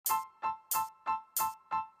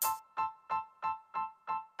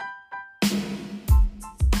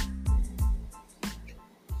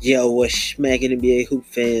Yo, what's smacking NBA hoop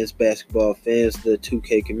fans, basketball fans, the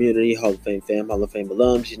 2K community, Hall of Fame fam, Hall of Fame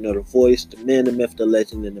alums. You know the voice, the man, the myth, the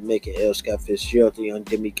legend, and the making. L. Scott Fitzgerald, the young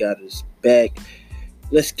demigod is back.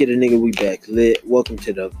 Let's get a nigga, we back lit. Welcome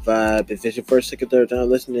to the vibe. If it's your first, second, third time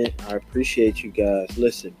listening, I appreciate you guys.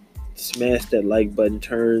 Listen, smash that like button,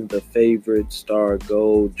 turn the favorite star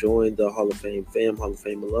gold, join the Hall of Fame fam, Hall of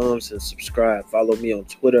Fame alums, and subscribe. Follow me on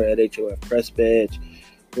Twitter at HOF Press Badge.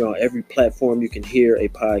 We're on every platform you can hear a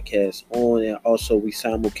podcast on, and also we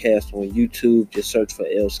simulcast on YouTube. Just search for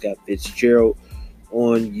L. Scott Fitzgerald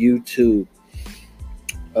on YouTube.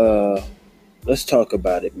 Let's talk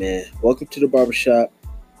about it, man. Welcome to the barbershop.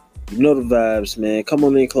 You know the vibes, man. Come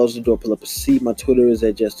on in, close the door, pull up a seat. My Twitter is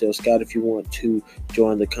at JustLScott if you want to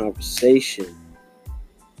join the conversation.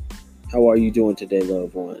 How are you doing today,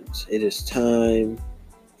 loved ones? It is time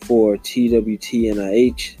for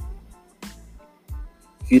TWTNIH.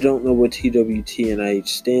 If you don't know what TWTNIH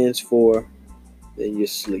stands for, then you're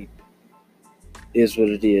asleep. It is what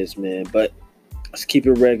it is, man. But let's keep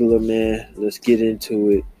it regular, man. Let's get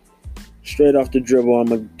into it. Straight off the dribble, I'm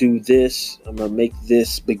going to do this. I'm going to make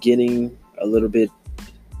this beginning a little bit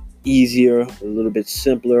easier, a little bit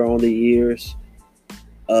simpler on the ears.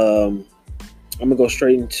 I'm going to go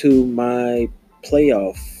straight into my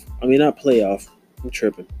I'm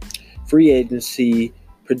tripping. Free agency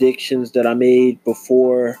predictions that I made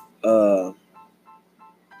before, you know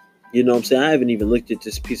what I'm saying? I haven't even looked at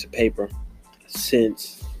this piece of paper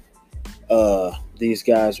since these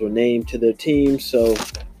guys were named to their team. So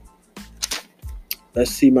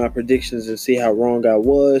let's see my predictions and see how wrong I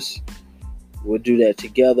was. We'll do that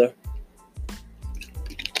together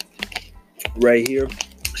right here.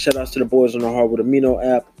 Shout outs to the boys on the Hardwood Amino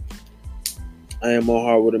app. I am on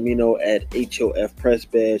Hardwood Amino at HOF Press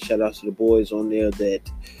Badge. Shout outs to the boys on there that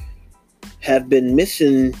have been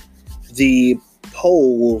missing the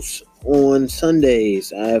polls on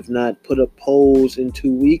Sundays. I have not put up polls in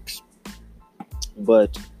 2 weeks,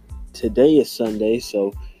 but today is Sunday,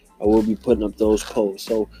 so I will be putting up those polls.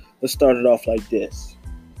 So let's start it off like this.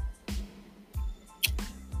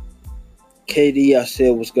 KD, I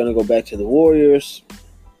said, was going to go back to the Warriors,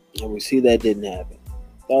 and we see that didn't happen.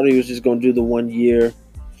 Thought he was just going to do the 1 year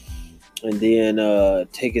and then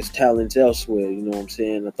take his talents elsewhere, you know what I'm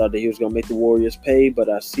saying? I thought that he was going to make the Warriors pay, but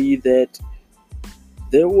I see that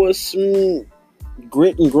there was some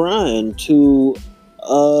grit and grind to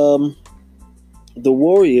the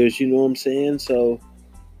Warriors, you know what I'm saying? So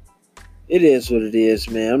it is what it is,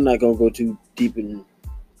 man. I'm not going to go too deep in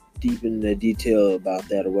the detail about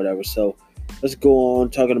that or whatever. So let's go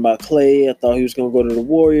on talking about Klay. I thought he was going to go to the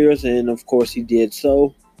Warriors, and of course he did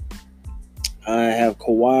so. I have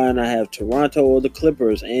Kawhi and I have Toronto or the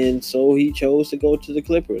Clippers, and so he chose to go to the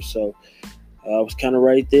Clippers. So I was kind of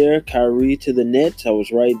right there. Kyrie to the Nets, I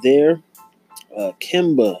was right there.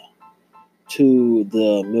 Kemba to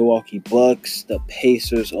the Milwaukee Bucks, the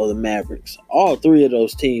Pacers, or the Mavericks. All three of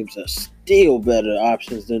those teams are still better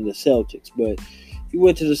options than the Celtics, but he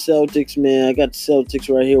went to the Celtics, man. I got the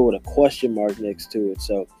Celtics right here with a question mark next to it.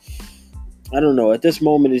 So I don't know. At this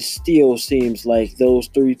moment, it still seems like those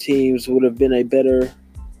three teams would have been a better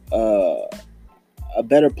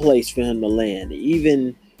place for him to land.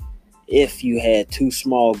 Even if you had two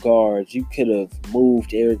small guards, you could have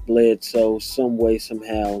moved Eric Bledsoe some way,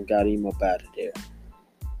 somehow, and got him up out of there.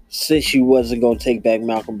 Since you wasn't going to take back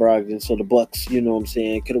Malcolm Brogdon, so the Bucks, you know what I'm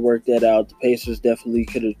saying, could have worked that out. The Pacers definitely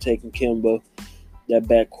could have taken Kemba. That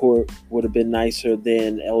backcourt would have been nicer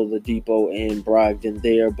than Oladipo and Brogdon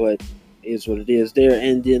there, but is what it is there.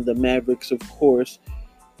 And then the Mavericks, of course.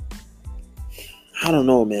 I don't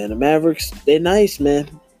know, man. The Mavericks, they're nice, man.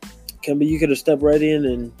 Kemba, you could have stepped right in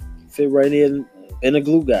and fit right in and a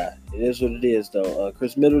glue guy. It is what it is, though.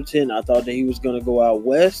 Chris Middleton, I thought that he was going to go out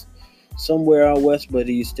west, somewhere out west, but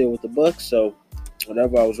he's still with the Bucks, so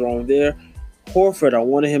whatever, I was wrong there. Horford, I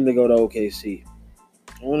wanted him to go to OKC.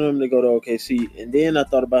 And then I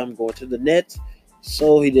thought about him going to the Nets,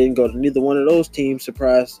 so he didn't go to neither one of those teams.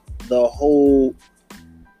 Surprised the whole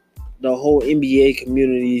NBA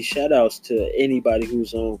community. Shout outs to anybody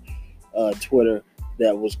who's on Twitter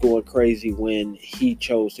that was going crazy when he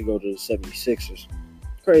chose to go to the 76ers.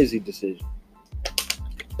 Crazy decision.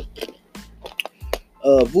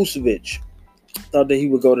 Vucevic, thought that he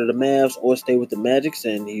would go to the Mavs or stay with the Magic,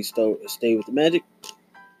 and he stayed with the Magic.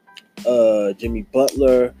 Jimmy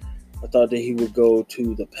Butler, I thought that he would go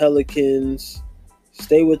to the Pelicans,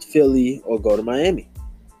 stay with Philly, or go to Miami,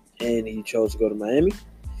 and he chose to go to Miami.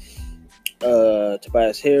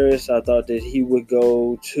 Tobias Harris, I thought that he would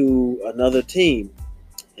go to another team,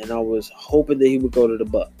 and I was hoping that he would go to the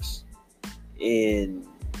Bucks. And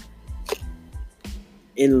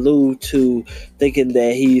in lieu to thinking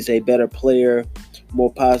that he's a better player,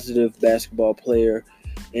 more positive basketball player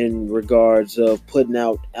in regards of putting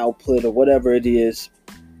out output or whatever it is,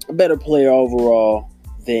 a better player overall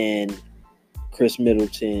than Chris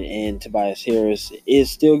Middleton. And Tobias Harris is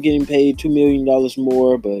still getting paid $2 million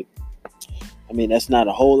more, but I mean, that's not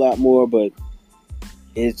a whole lot more, but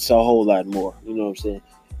it's a whole lot more. You know what I'm saying?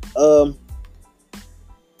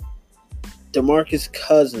 DeMarcus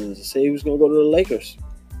Cousins said he was going to go to the Lakers.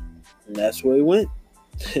 And that's where he went.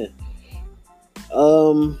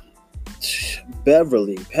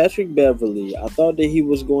 Patrick Beverly. I thought that he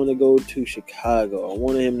was going to go to Chicago. I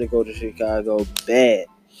wanted him to go to Chicago bad.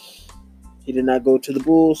 He did not go to the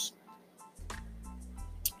Bulls.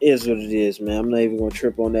 It is what it is, man. I'm not even going to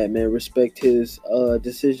trip on that, man. Respect his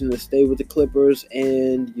decision to stay with the Clippers,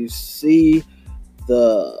 and you see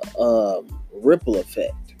the ripple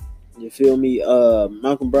effect. You feel me?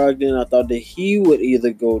 Malcolm Brogdon, I thought that he would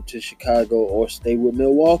either go to Chicago or stay with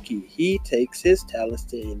Milwaukee. He takes his talents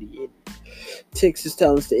to Indiana.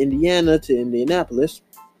 To Indianapolis.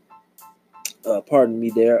 Pardon me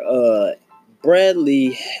there.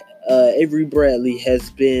 Avery Bradley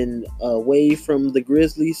has been away from the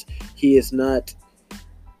Grizzlies. He is not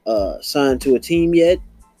signed to a team yet.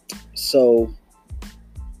 So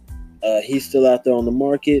he's still out there on the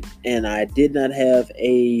market. And I did not have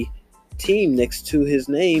a team next to his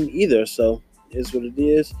name either. So it's what it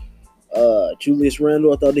is. Julius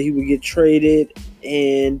Randle, I thought that he would get traded.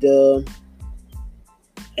 And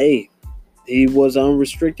hey, he was an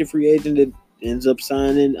unrestricted free agent that ends up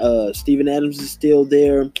signing. Steven Adams is still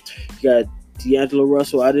there. You got D'Angelo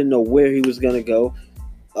Russell. I didn't know where he was going to go.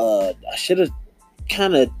 I should have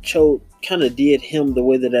kind of did him the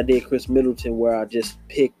way that I did Chris Middleton, where I just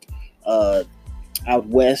picked out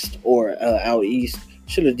west or out east.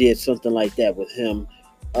 Should have did something like that with him.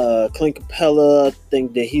 Clint Capella, I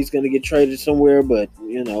think that he's going to get traded somewhere, but,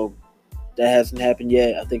 you know, that hasn't happened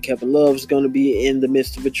yet. I think Kevin Love is going to be in the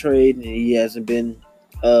midst of a trade, and he hasn't been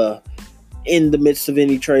in the midst of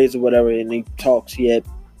any trades or whatever, any talks yet,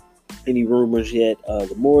 any rumors yet.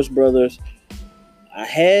 The Morris brothers, I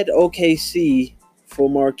had OKC for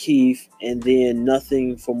Markieff and then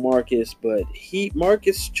nothing for Marcus, but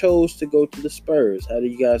Marcus chose to go to the Spurs. How do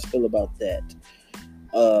you guys feel about that?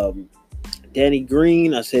 Danny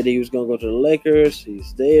Green, I said he was going to go to the Lakers.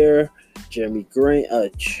 He's there. Jeremy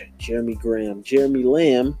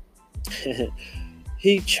Lamb,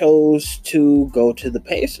 he chose to go to the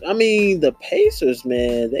Pacers. I mean, the Pacers,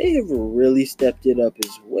 man, they have really stepped it up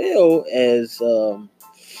as well as the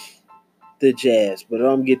Jazz, but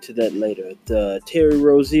I'll get to that later. The Terry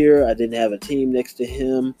Rozier, I didn't have a team next to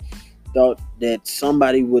him. Thought that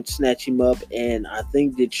somebody would snatch him up, and I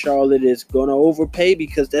think that Charlotte is going to overpay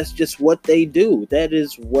because that's just what they do. That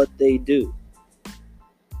is what they do.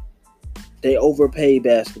 They overpay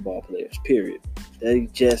basketball players, period. They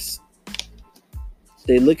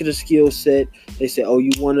look at the skill set. They say, oh, you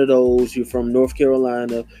one of those. You're from North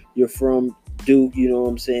Carolina. You're from Duke. You know what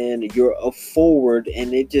I'm saying? You're a forward.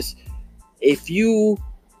 And if you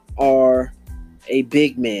are a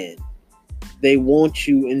big man, they want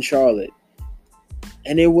you in Charlotte.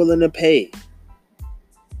 And they're willing to pay.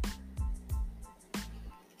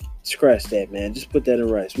 Scratch that, man. Just put that in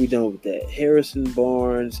rice. We done with that. Harrison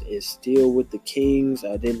Barnes is still with the Kings.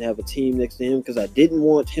 I didn't have a team next to him because I didn't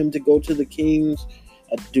want him to go to the Kings.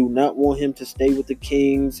 I do not want him to stay with the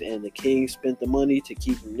Kings, and the Kings spent the money to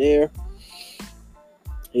keep him there.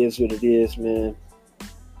 Here's what it is, man.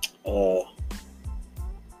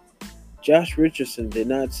 Josh Richardson, did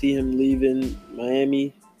not see him leaving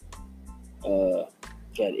Miami. Got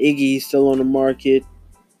Iggy still on the market.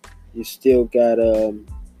 You still got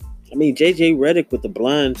JJ Redick with the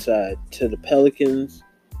blind side to the Pelicans.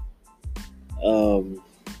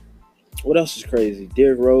 What else is crazy?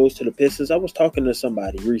 Derrick Rose to the Pistons. I was talking to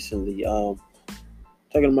somebody recently. Talking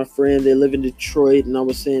to my friend. They live in Detroit, and I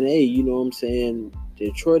was saying, hey, you know what I'm saying?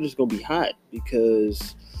 Detroit is going to be hot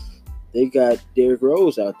because they got Derrick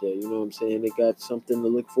Rose out there. You know what I'm saying? They got something to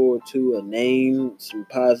look forward to, a name, some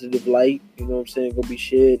positive light. You know what I'm saying? Going to be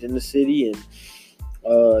shared in the city, and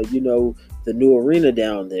the new arena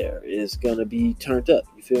down there is going to be turned up.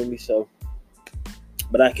 You feel me? So,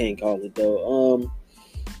 but I can't call it, though.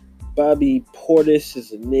 Bobby Portis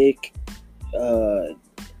is a Knick.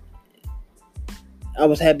 I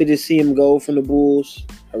was happy to see him go from the Bulls.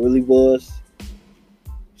 I really was.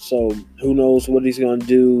 So, who knows what he's going to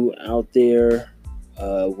do out there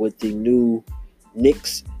with the new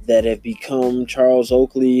Knicks that have become Charles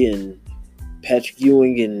Oakley and Patrick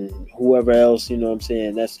Ewing and whoever else, you know what I'm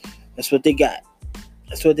saying? That's what they got.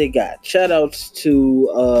 That's what they got. Shout outs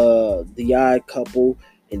to the Odd Couple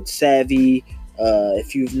and Savvy.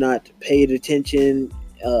 If you've not paid attention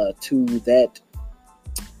to that,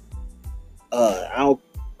 I'll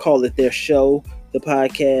call it their show, the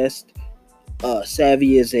podcast.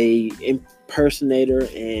 Savvy is a impersonator,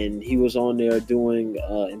 and he was on there doing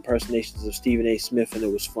impersonations of Stephen A. Smith, and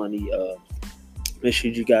it was funny. Make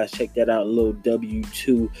sure you guys check that out. A little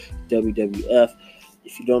W2 WWF.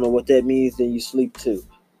 If you don't know what that means, then you sleep too.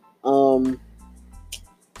 Kelly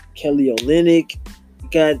Olynyk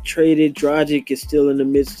got traded. Dragic is still in the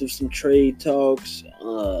midst of some trade talks.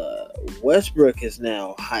 Westbrook is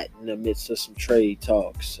now hot in the midst of some trade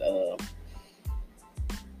talks.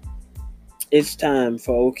 It's time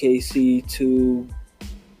for OKC to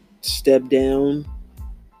step down.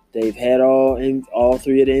 They've had all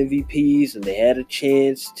three of the MVPs, and they had a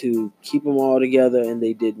chance to keep them all together, and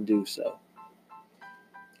they didn't do so.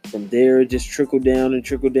 From there, it just trickled down and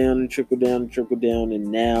trickled down and trickled down and trickled down,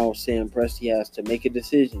 and now Sam Presti has to make a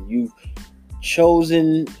decision. You've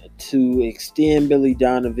chosen to extend Billy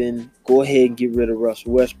Donovan. Go ahead and get rid of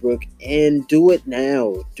Russell Westbrook, and do it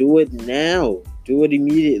now. Do it now. Do it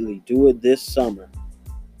immediately. Do it this summer.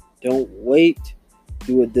 Don't wait.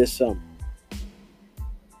 Do it this summer.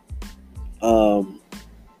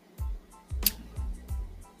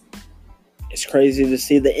 It's crazy to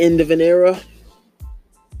see the end of an era,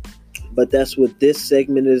 but that's what this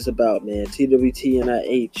segment is about, man.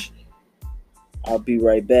 TWTNIH. I'll be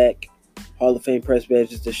right back. Hall of Fame Press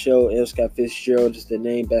Badge is the show. L. Scott Fitzgerald is the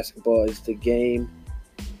name. Basketball is the game.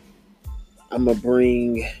 I'm going to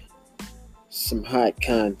bring some hot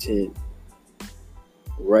content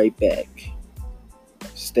right back.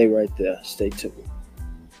 Stay right there. Stay tuned.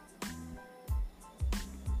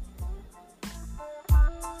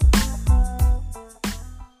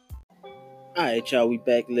 Alright, y'all, we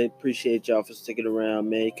back. Appreciate y'all for sticking around,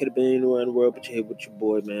 man. Could have been anywhere in the world, but you're here with your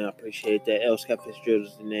boy, man. I appreciate that. L. Scott Fitzgerald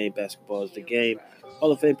is the name. Basketball is the game.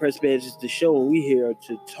 Hall of Fame Press Badge is the show, and we here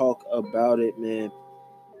to talk about it, man.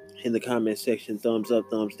 In the comment section, thumbs up,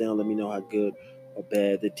 thumbs down. Let me know how good or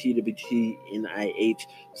bad the TWTNIH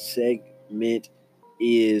segment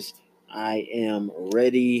is. I am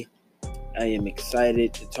ready. I am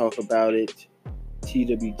excited to talk about it.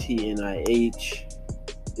 TWTNIH.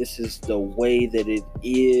 This is the way that it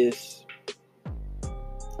is.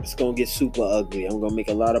 It's going to get super ugly. I'm going to make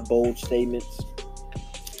a lot of bold statements.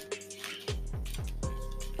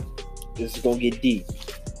 This is going to get deep.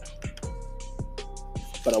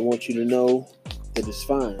 But I want you to know that it's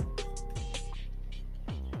fine.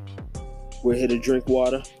 We're here to drink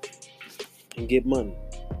water and get money.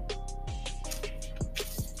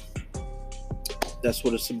 That's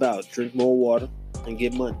what it's about. Drink more water and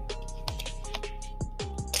get money.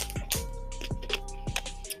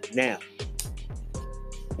 Now,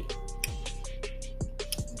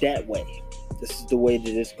 that way. This is the way that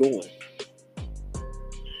it's going.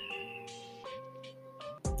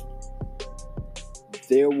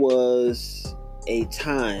 There was a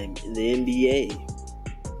time in the NBA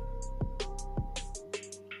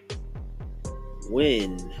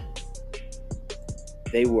when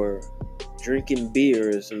they were drinking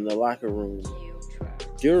beers in the locker room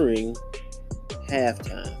during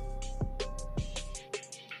halftime.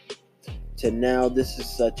 To now, this is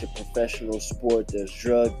such a professional sport. There's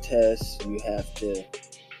drug tests. You have to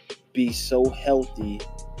be so healthy,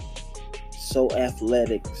 so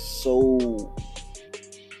athletic, so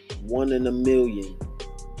one in a million,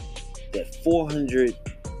 that 400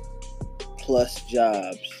 plus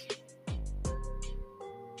jobs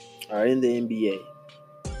are in the NBA.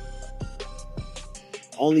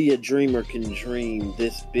 Only a dreamer can dream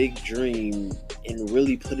this big dream and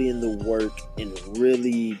really put in the work and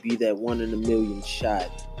really be that one in a million shot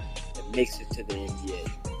that makes it to the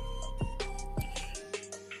NBA.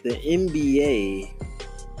 The NBA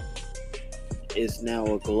is now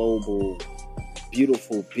a global,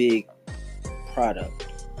 beautiful, big product.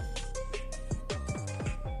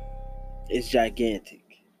 It's gigantic.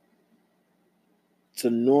 It's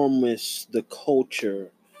enormous, the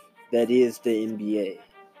culture that is the NBA.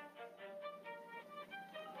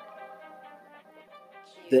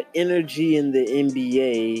 The energy in the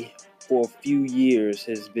NBA for a few years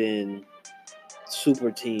has been super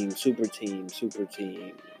team.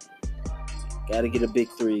 Gotta get a big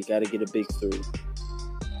three. I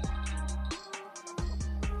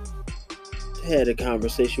had a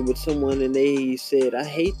conversation with someone and they said, I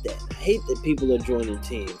hate that. I hate that people are joining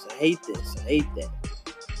teams. I hate this. I hate that.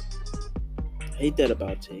 I hate that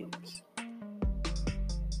about teams.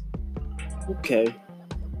 Okay.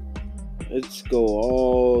 Let's go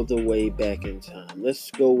all the way back in time. Let's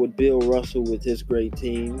go with Bill Russell with his great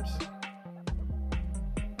teams.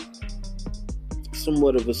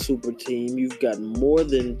 Somewhat of a super team. You've got more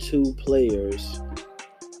than two players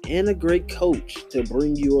and a great coach to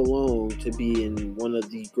bring you along to be in one of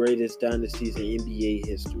the greatest dynasties in NBA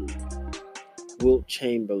history. Wilt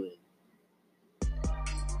Chamberlain.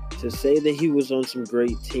 To say that he was on some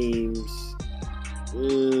great teams,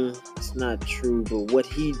 it's not true, but what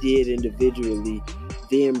he did individually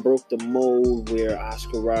then broke the mold where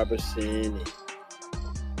Oscar Robertson and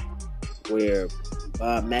where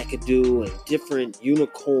Bob McAdoo and different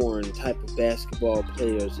unicorn type of basketball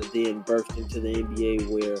players are then birthed into the NBA,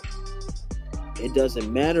 where it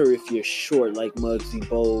doesn't matter if you're short like Muggsy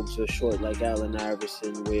Bogues or short like Allen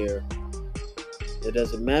Iverson, where it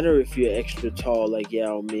doesn't matter if you're extra tall like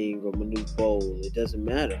Yao Ming or Manute Bol. It doesn't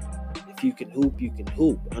matter. If you can hoop, you can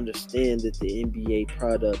hoop. Understand that the NBA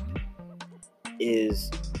product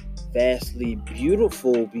is vastly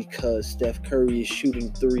beautiful because Steph Curry is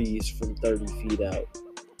shooting threes from 30 feet out.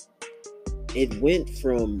 It went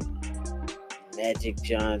from Magic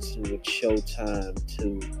Johnson with Showtime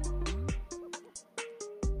to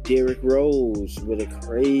Derrick Rose with a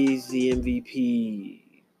crazy MVP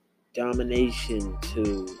domination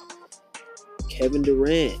to Kevin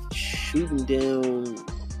Durant shooting down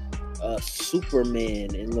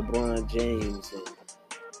Superman and LeBron James.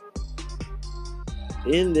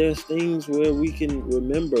 And then there's things where we can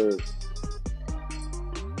remember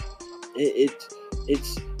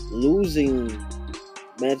it's losing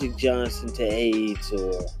Magic Johnson to AIDS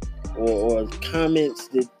or comments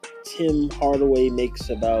that Tim Hardaway makes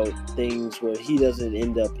about things where he doesn't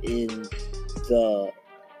end up in the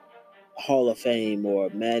Hall of Fame, or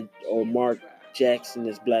Mark Jackson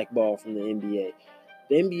is blackballed from the NBA.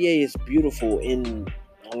 The NBA is beautiful in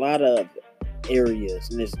a lot of areas,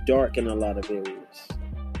 and it's dark in a lot of areas.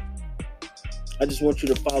 I just want you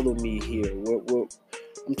to follow me here.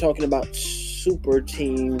 I'm talking about super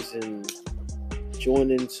teams and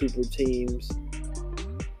joining super teams,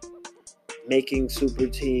 making super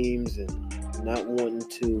teams, and not wanting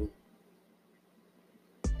to.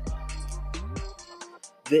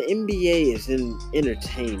 The NBA is in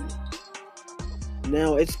entertainment.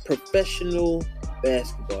 Now it's professional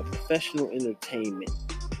basketball, professional entertainment.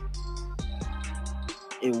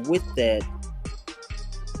 And with that,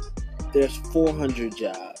 there's 400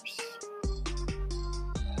 jobs.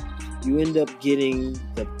 You end up getting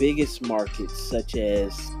the biggest markets, such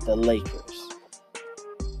as the Lakers.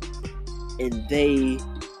 And they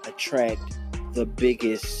attract the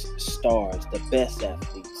biggest stars, the best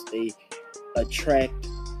athletes. They attract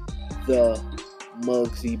the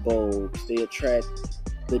Muggsy Bogues. They attract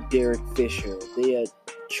the Derek Fisher. They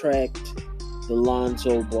attract the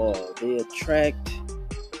Lonzo Ball. They attract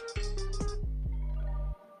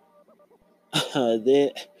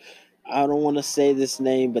I don't want to say this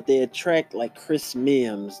name, but they attract like Chris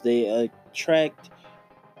Mims. They attract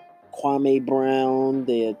Kwame Brown.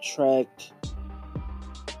 They attract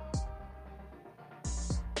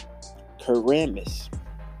Kurt Rambis.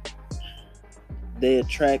 They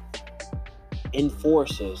attract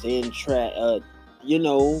enforcers. They attract,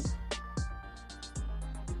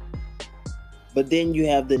 But then you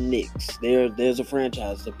have the Knicks. There's a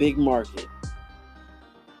franchise, a big market.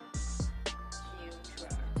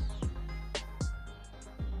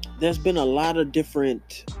 There's been a lot of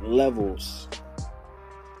different levels.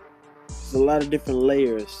 There's a lot of different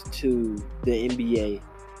layers to the NBA.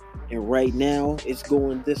 And right now, it's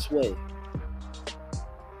going this way.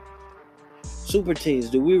 Super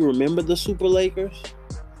teams. Do we remember the Super Lakers?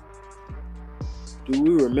 Do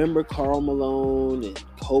we remember Karl Malone and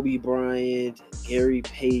Kobe Bryant and Gary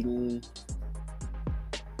Payton,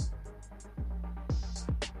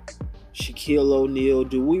 Shaquille O'Neal?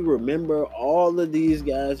 Do we remember all of these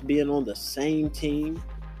guys being on the same team?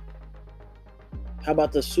 How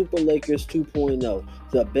about the Super Lakers 2.0?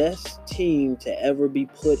 The best team to ever be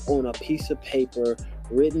put on a piece of paper,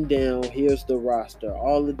 written down. Here's the roster.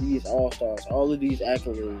 All of these all-stars, all of these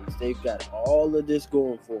accolades. They've got all of this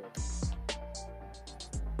going for them.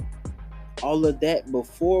 All of that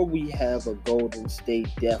before we have a Golden State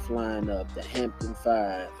Death lineup, the Hampton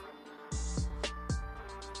Five,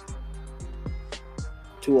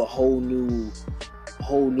 to a whole new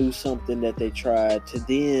something that they tried to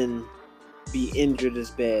then be injured as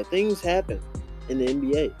bad. Things happen in the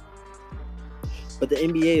NBA. But the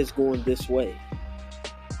NBA is going this way.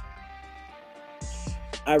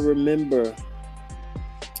 I remember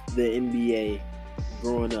the NBA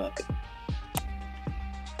growing up.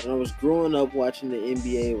 When I was growing up watching the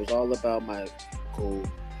NBA, it was all about Michael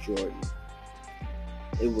Jordan.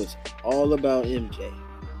 It was all about MJ.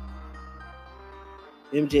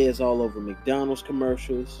 MJ is all over McDonald's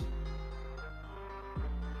commercials.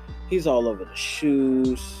 He's all over the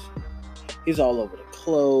shoes. He's all over the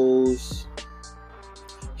clothes.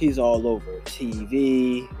 He's all over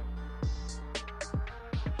TV.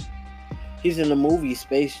 He's in the movie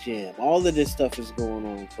Space Jam. All of this stuff is going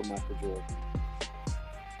on for Michael Jordan.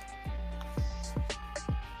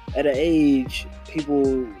 At an age,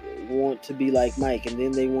 people want to be like Mike, and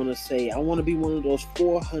then they want to say, I want to be one of those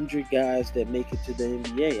 400 guys that make it to the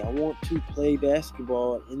NBA. I want to play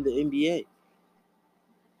basketball in the NBA.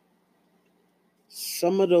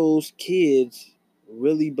 Some of those kids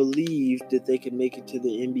really believe that they can make it to the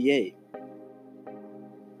NBA.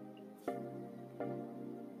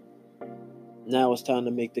 Now it's time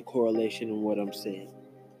to make the correlation in what I'm saying.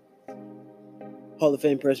 Hall of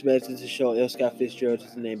Fame Press Badge is the show. L. Scott Fitzgerald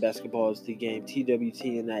is the name. Basketball is the game.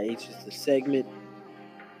 TWT and IH is the segment.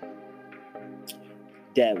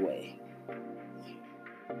 That way.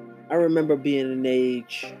 I remember being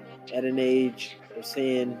at an age of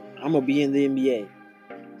saying, I'm going to be in the NBA.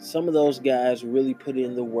 Some of those guys really put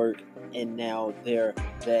in the work, and now they're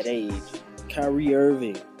that age. Kyrie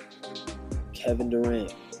Irving, Kevin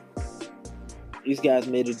Durant. These guys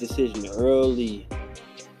made a decision early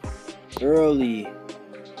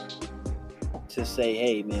to say,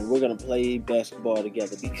 hey, man, we're going to play basketball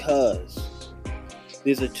together, because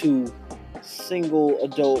these are two single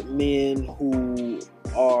adult men who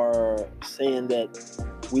are saying that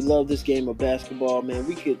we love this game of basketball, man.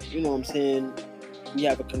 We could, you know what I'm saying? We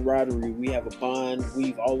have a camaraderie. We have a bond.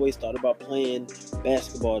 We've always thought about playing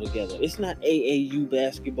basketball together. It's not AAU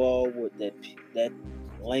basketball. What that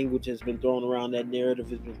language has been thrown around. That narrative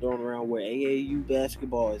has been thrown around where AAU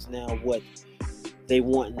basketball is now what they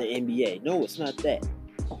want in the NBA. No, it's not that.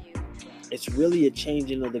 It's really a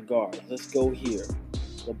changing of the guard. Let's go here.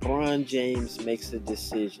 LeBron James makes a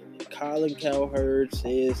decision. And Colin Cowherd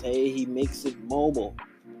says, hey, he makes it mobile.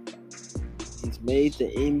 He's made the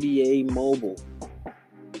NBA mobile.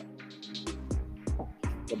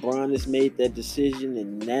 LeBron has made that decision,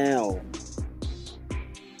 and now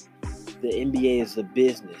the NBA is a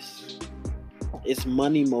business. It's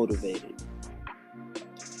money motivated.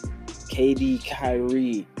 KD,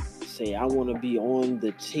 Kyrie say, I want to be on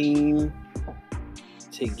the team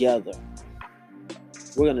together.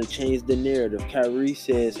 We're going to change the narrative. Kyrie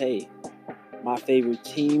says, hey, my favorite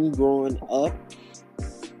team growing up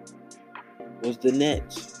was the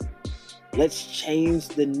Nets. Let's change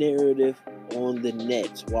the narrative on the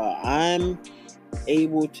Nets. While I'm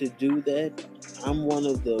able to do that, I'm one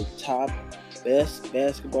of the top best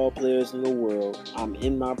basketball players in the world. I'm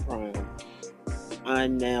in my prime. I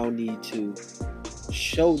now need to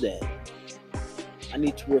show that. I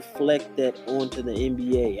need to reflect that onto the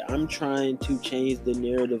NBA. I'm trying to change the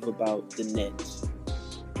narrative about the Nets.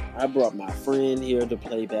 I brought my friend here to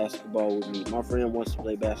play basketball with me. My friend wants to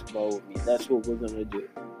play basketball with me. That's what we're going to do.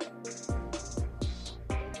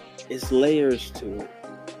 It's layers to it.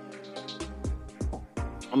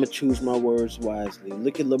 I'm going to choose my words wisely.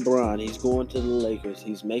 Look at LeBron. He's going to the Lakers.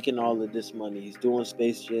 He's making all of this money. He's doing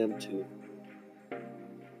Space Jam 2.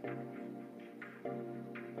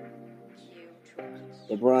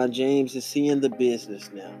 LeBron James is seeing the business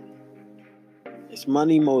now. It's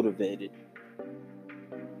money motivated.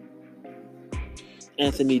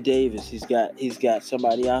 Anthony Davis, he's got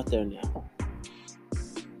somebody out there now.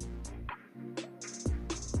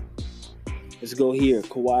 Let's go here.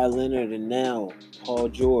 Kawhi Leonard and now Paul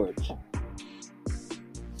George.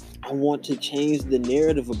 I want to change the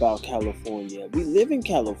narrative about California. We live in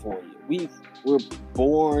California. We were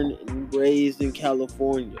born and raised in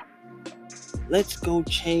California. Let's go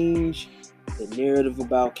change the narrative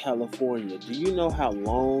about California. Do you know how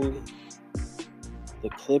long the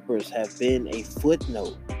Clippers have been a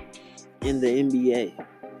footnote in the NBA?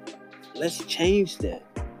 Let's change that.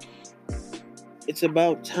 It's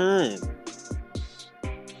about time.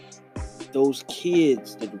 Those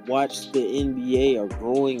kids that watch the NBA are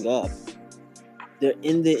growing up. They're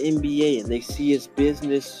in the NBA and they see it's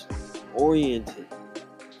business oriented.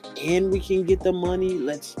 And we can get the money.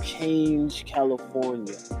 Let's change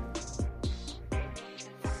California.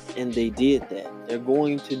 And they did that. They're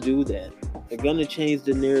going to do that. They're going to change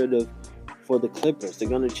the narrative for the Clippers. They're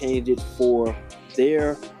going to change it for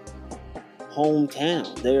their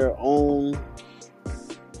hometown, their own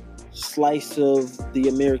slice of the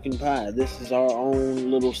American pie. This is our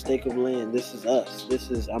own little stake of land. This is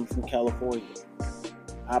us. I'm from California.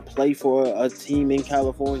 I play for a team in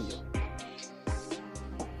California.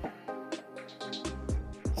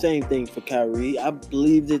 Same thing for Kyrie. I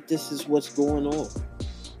believe that this is what's going on.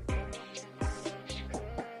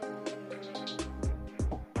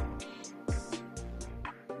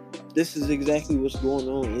 This is exactly what's going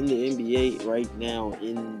on in the NBA right now,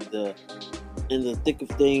 in the thick of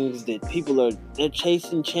things. That they're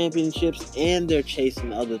chasing championships and they're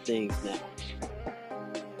chasing other things now.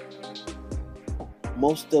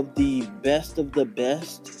 Most of the best in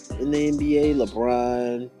the NBA,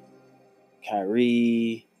 LeBron,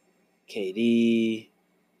 Kyrie, KD,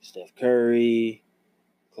 Steph Curry,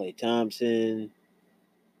 Klay Thompson,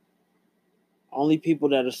 only people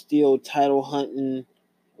that are still title hunting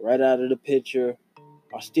right out of the picture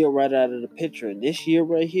are still right out of the picture. And this year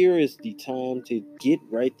right here is the time to get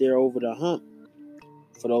right there over the hump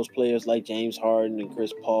for those players like James Harden and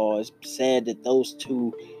Chris Paul. It's sad that those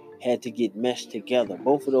two had to get meshed together.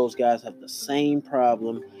 Both of those guys have the same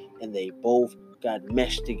problem, and they both got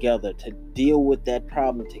meshed together to deal with that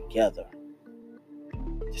problem together.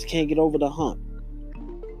 Just can't get over the hump.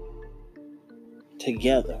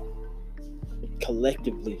 Together.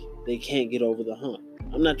 Collectively, they can't get over the hump.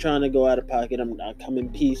 I'm not trying to go out of pocket. I come in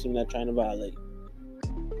peace. I'm not trying to violate.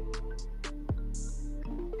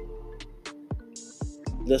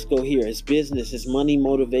 Let's go here. It's business. It's money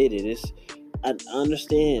motivated. I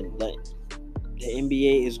understand that the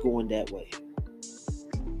NBA is going that way.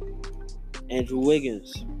 Andrew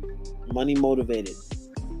Wiggins, money motivated.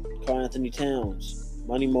 Karl-Anthony Towns,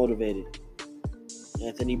 money motivated.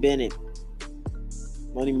 Anthony Bennett,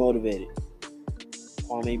 money motivated.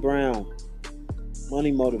 Kwame Brown,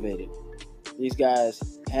 money motivated. These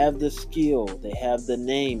guys have the skill, they have the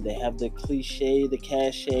name, they have the cliche, the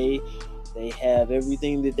cachet, they have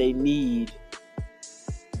everything that they need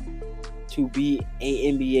to be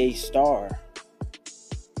an NBA star.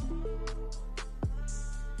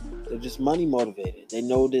 They're just money motivated. They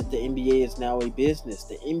know that the NBA is now a business.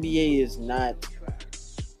 The NBA is not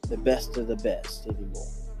the best of the best anymore.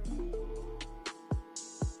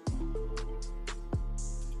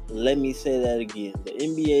 Let me say that again. The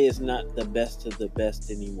NBA is not the best of the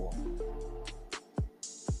best anymore.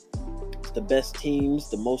 It's the best teams,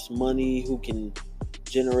 the most money, who can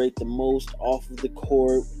generate the most off of the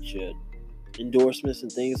court, with your endorsements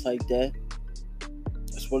and things like that.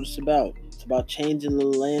 That's what it's about. It's about changing the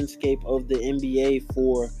landscape of the NBA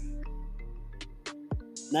for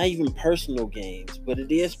not even personal gains, but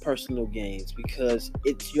it is personal gains because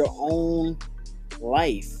it's your own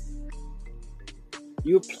life.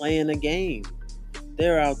 You're playing a game.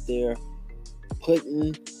 They're out there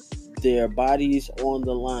putting their bodies on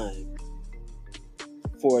the line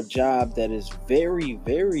for a job that is very,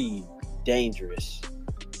 very dangerous.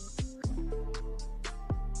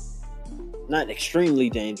 Not extremely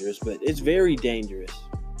dangerous, but it's very dangerous.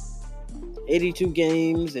 82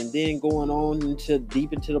 games and then going on into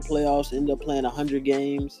deep into the playoffs, end up playing 100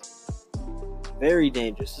 games. Very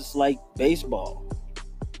dangerous. It's like baseball.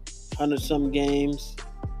 100-some games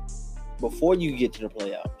before you get to the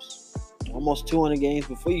playoffs. Almost 200 games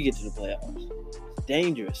before you get to the playoffs. It's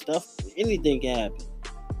dangerous stuff. Anything can happen.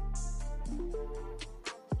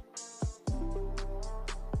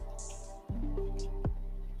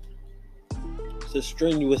 It's a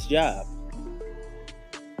strenuous job.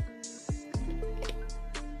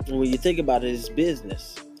 And when you think about it, it's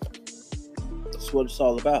business. That's what it's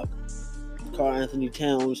all about. Karl-Anthony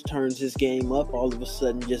Towns turns his game up all of a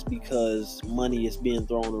sudden just because money is being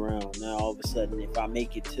thrown around. Now all of a sudden, if I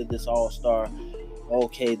make it to this All-Star,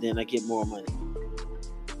 okay, then I get more money.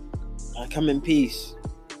 I come in peace,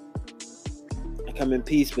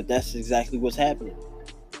 but that's exactly what's happening.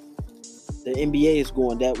 The NBA is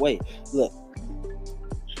going that way. Look,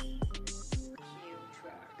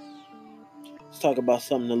 let's talk about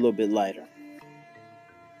something a little bit lighter.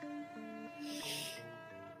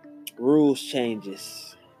 Rules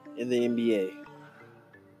changes in the NBA.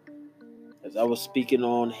 As I was speaking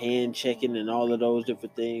on hand checking and all of those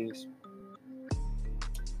different things.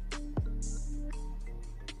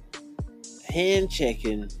 Hand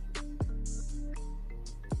checking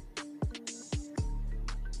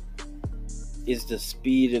is the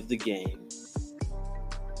speed of the game.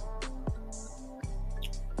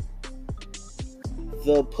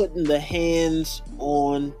 The putting the hands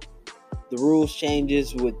on, the rules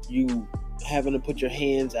changes with you having to put your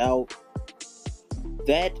hands out,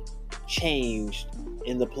 that changed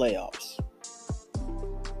in the playoffs.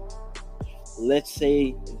 Let's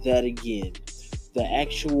say that again. The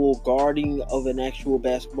actual guarding of an actual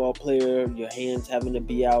basketball player, your hands having to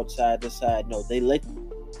be outside the side. No, they let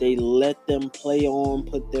them play on,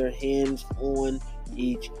 put their hands on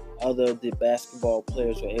each other. The basketball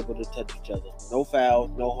players were able to touch each other. No foul,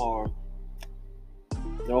 no harm.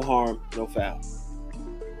 No harm, no foul.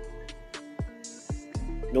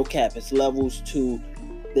 No cap. It's levels 2.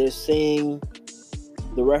 They're saying,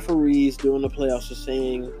 the referees during the playoffs are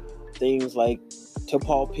saying things like to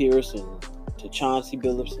Paul Pierce and to Chauncey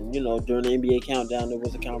Billups, and during the NBA Countdown, there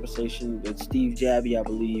was a conversation with Steve Jabby, I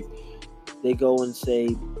believe. They go and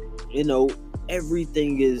say,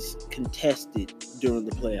 everything is contested during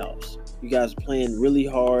the playoffs. You guys are playing really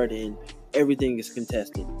hard, and everything is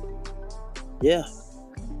contested. Yeah,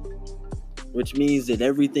 which means that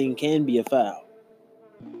everything can be a foul,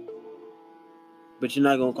 but you're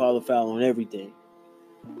not gonna call a foul on everything.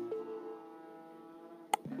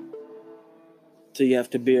 So you have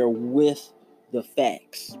to bear with the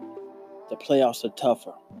facts. The playoffs are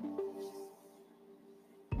tougher.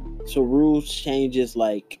 So rules changes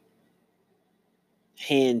like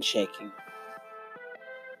hand checking.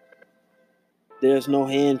 There's no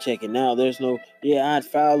hand checking now. There's no, I'd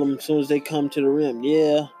foul them as soon as they come to the rim.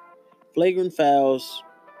 Yeah, flagrant fouls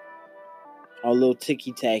are a little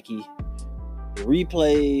ticky-tacky.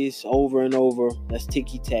 Replays over and over, that's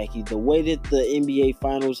ticky-tacky. The way that the NBA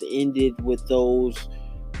Finals ended with those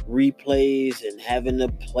replays and having to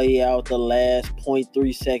play out the last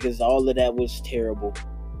 0.3 seconds, all of that was terrible.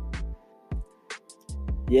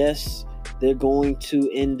 Yes, they're going to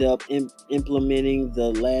end up implementing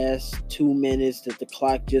the last 2 minutes that the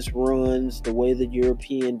clock just runs the way that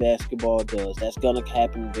European basketball does. That's going to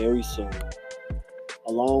happen very soon.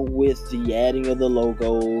 Along with the adding of the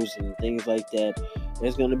logos and things like that,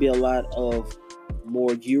 there's going to be a lot of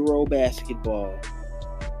more Euro basketball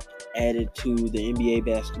added to the NBA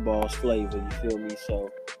basketball's flavor, you feel me? So,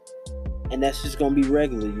 and that's just going to be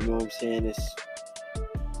regular, you know what I'm saying?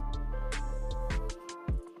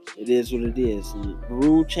 It is what it is. The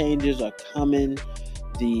rule changes are coming.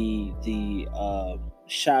 The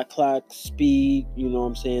shot clock speed, you know what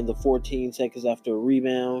I'm saying? The 14 seconds after a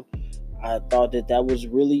rebound. I thought that was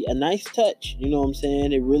really a nice touch, you know what I'm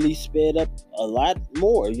saying? It really sped up a lot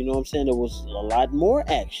more, you know what I'm saying? There was a lot more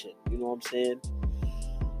action, you know what I'm saying?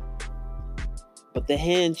 But the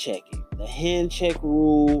hand check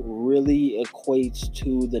rule really equates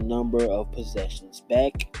to the number of possessions.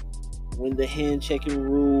 Back when the hand checking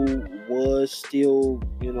rule was still,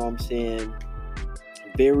 you know what I'm saying,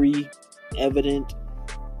 very evident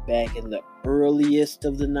back in the earliest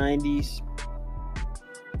of the 90s,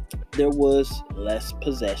 there was less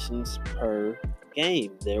possessions per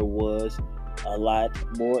game. There was a lot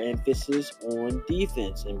more emphasis on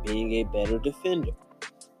defense and being a better defender.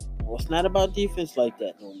 Well, it's not about defense like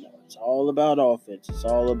that no more. It's all about offense. It's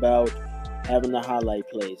all about having the highlight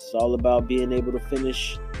plays. It's all about being able to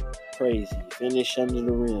finish crazy, finish under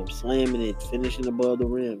the rim, slamming it, finishing above the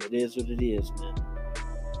rim. It is what it is, man.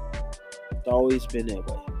 It's always been that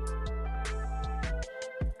way.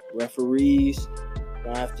 Referees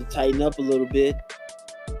gonna have to tighten up a little bit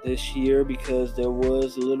this year because there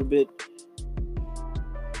was a little bit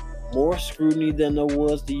more scrutiny than there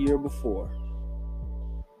was the year before.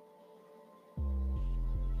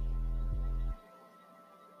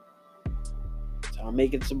 So I'm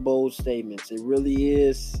making some bold statements. It really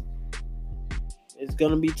is. It's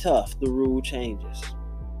gonna be tough. The rule changes.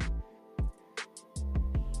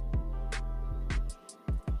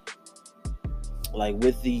 Like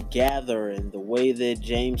with the gather and the way that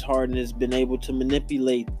James Harden has been able to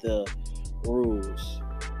manipulate the rules.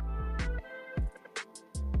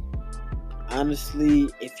 Honestly,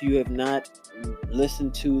 if you have not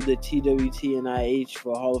listened to the TWTNIH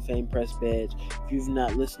for Hall of Fame press badge, if you've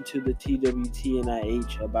not listened to the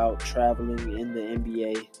TWTNIH about traveling in the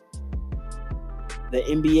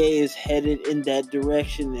NBA is headed in that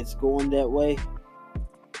direction. It's going that way.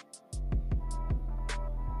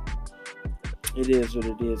 It is what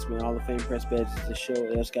it is, man. Hall of Fame press badge is the show.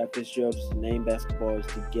 L. Scott Fitzgerald is the name. Basketball is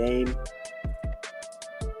the game.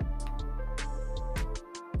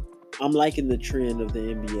 I'm liking the trend of the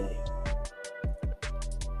NBA.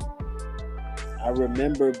 I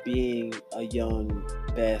remember being a young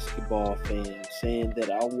basketball fan saying that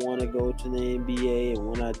I want to go to the NBA, and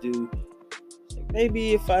when I do,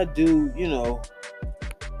 maybe if I do,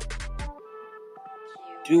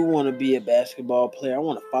 do want to be a basketball player, I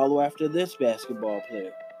want to follow after this basketball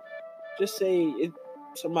player. Just say it,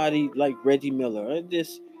 somebody like Reggie Miller.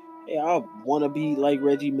 I want to be like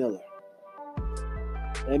Reggie Miller.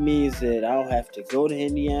 That means that I'll have to go to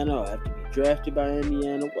Indiana. I'll have to be drafted by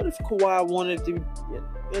Indiana. What if Kawhi wanted to,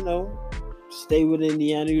 stay with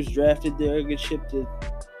Indiana? He was drafted there, get shipped to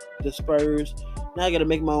the Spurs. Now I got to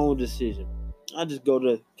make my own decision. I'll just go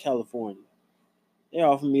to California. They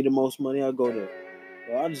offer me the most money, I'll go there.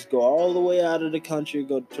 Well, I'll just go all the way out of the country and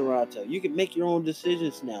go to Toronto. You can make your own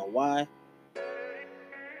decisions now. Why?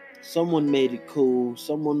 Someone made it cool.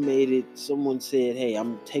 Someone said, hey,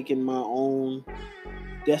 I'm taking my own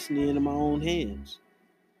destiny into my own hands.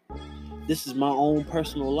 This is my own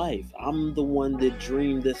personal life. I'm the one that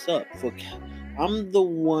dreamed this up. I'm the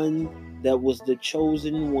one that was the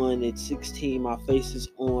chosen one at 16. My face is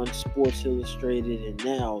on Sports Illustrated, and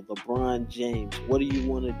now LeBron James. What do you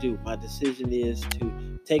want to do? My decision is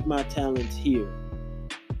to take my talents here.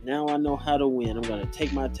 Now I know how to win. I'm going to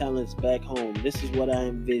take my talents back home. This is what I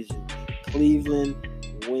envision. Cleveland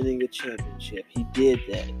winning a championship. He did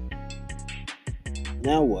that.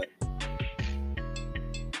 Now what?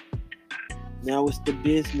 Now it's the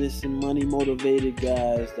business and money motivated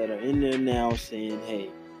guys that are in there now saying,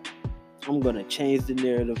 hey, I'm going to change the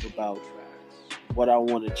narrative about what I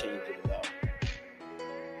want to change it about.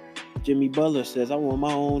 Jimmy Butler says, I want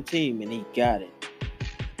my own team, and he got it.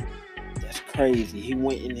 That's crazy. He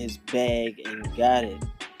went in his bag and got it.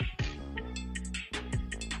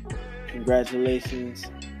 Congratulations,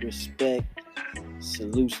 respect,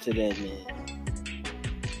 salutes to that man.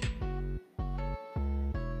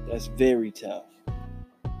 That's very tough.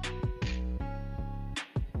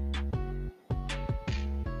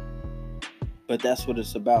 But that's what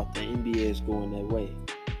it's about. The NBA is going that way.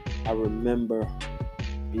 I remember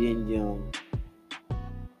being young,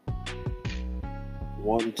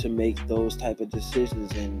 wanting to make those type of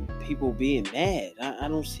decisions, and people being mad. I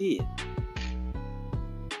don't see it.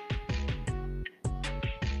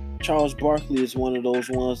 Charles Barkley is one of those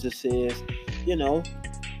ones that says,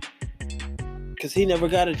 because he never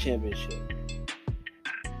got a championship.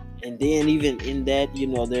 And then even in that,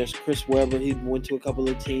 there's Chris Webber. He went to a couple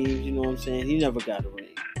of teams, you know what I'm saying? He never got a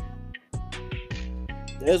ring.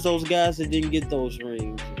 There's those guys that didn't get those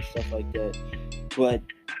rings and stuff like that. But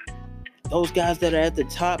those guys that are at the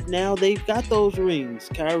top now, they've got those rings.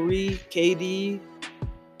 Kyrie, KD.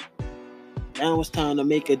 Now it's time to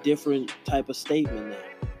make a different type of statement now.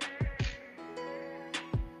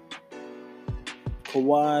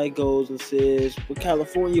 Kawhi goes and says, we're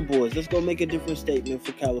California boys. Let's go make a different statement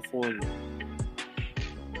for California.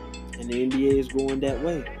 And the NBA is going that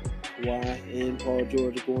way. Kawhi and Paul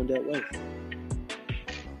George are going that way.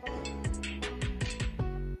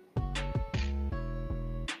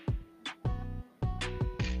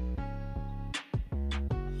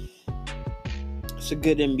 It's a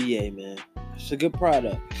good NBA, man. It's a good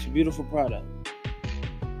product. It's a beautiful product.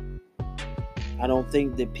 I don't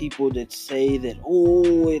think that people that say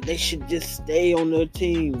that, they should just stay on their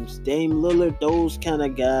teams. Dame Lillard, those kind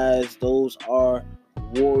of guys, those are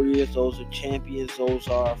warriors, those are champions, those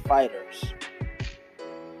are fighters.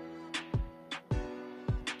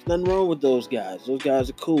 There's nothing wrong with those guys. Those guys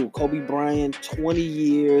are cool. Kobe Bryant, 20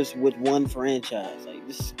 years with one franchise. Like,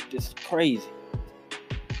 this is crazy.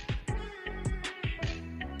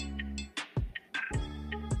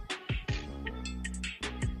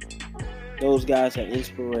 Those guys are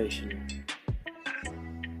inspirational.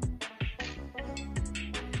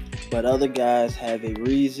 But other guys have a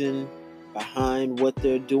reason behind what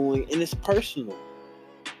they're doing, and it's personal.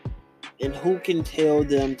 And who can tell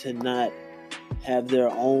them to not have their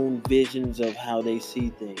own visions of how they see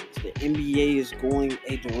things? The NBA is going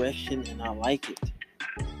a direction, and I like it.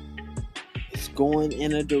 It's going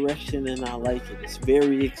in a direction, and I like it. It's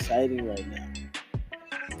very exciting right now.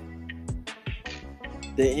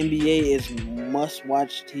 The NBA is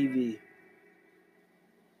must-watch TV.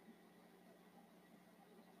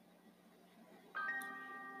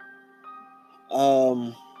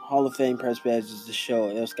 Hall of Fame press badge is the show.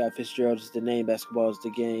 L. Scott Fitzgerald is the name. Basketball is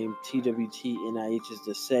the game. TWTNIH is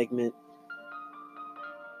the segment.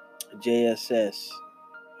 JSS.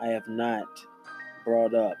 I have not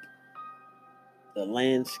brought up the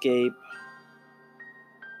landscape,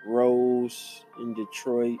 Rose in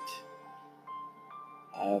Detroit.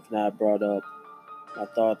 I have not brought up my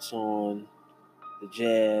thoughts on the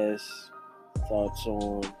Jazz, thoughts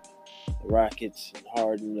on the Rockets and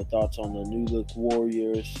Harden, the thoughts on the New Look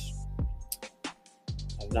Warriors.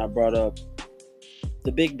 I've not brought up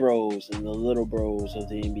the big bros and the little bros of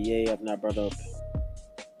the NBA. I've not brought up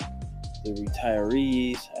the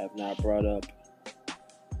retirees. I've not brought up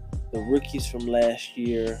the rookies from last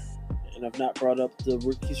year. And I've not brought up the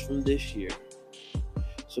rookies from this year.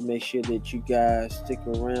 So make sure that you guys stick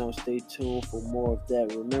around, stay tuned for more of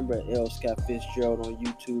that. Remember L. Scott Fitzgerald on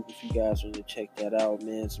YouTube if you guys want to check that out,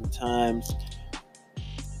 man. Sometimes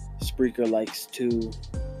Spreaker likes to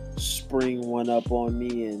spring one up on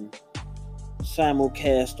me and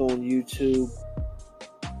simulcast on YouTube.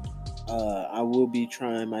 I will be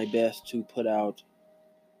trying my best to put out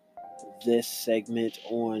this segment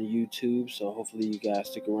on YouTube, so hopefully you guys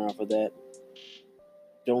stick around for that.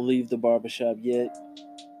 Don't leave the barbershop yet.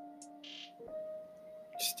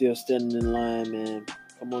 Still standing in line, man.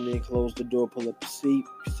 Come on in, close the door, pull up a seat.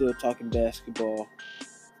 Still talking basketball.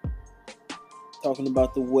 Talking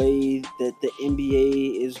about the way that the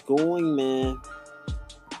NBA is going, man.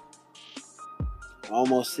 I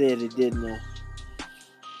almost said it, didn't I?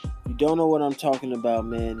 If you don't know what I'm talking about,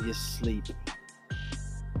 man, you're sleeping.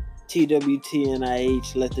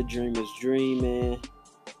 TWTNIH, let the dreamers dream, man.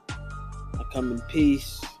 I come in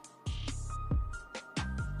peace.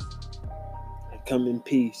 I come in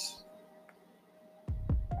peace.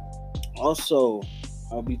 Also,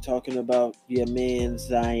 I'll be talking about your man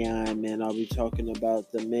Zion, man. I'll be talking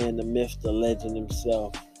about the man, the myth, the legend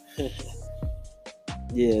himself.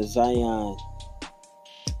 Yeah, Zion.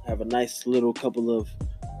 Have a nice little couple of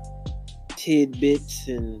tidbits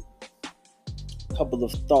and a couple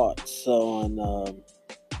of thoughts on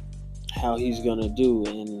how he's gonna do,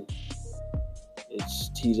 and it's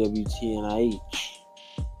TWTNIH.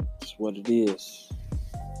 It's what it is.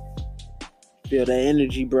 Feel that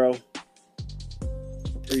energy, bro.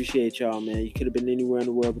 Appreciate y'all, man. You could have been anywhere in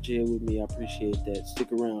the world, but you're here with me. I appreciate that.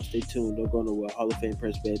 Stick around. Stay tuned. Don't go nowhere. Hall of Fame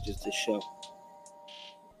Press Badges, the show.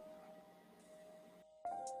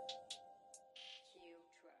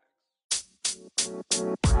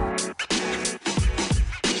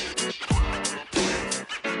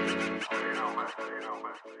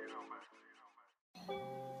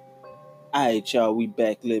 Alright, y'all, we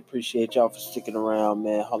back lit. Appreciate y'all for sticking around,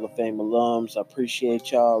 man. Hall of Fame alums, I appreciate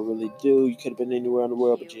y'all, I really do. You could have been anywhere in the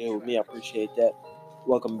world, but you're here with me. I appreciate that.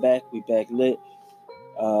 Welcome back. We back lit.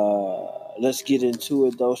 Let's get into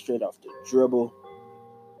it, though, straight off the dribble.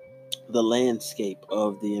 The landscape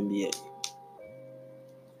of the NBA.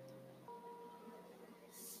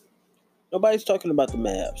 Nobody's talking about the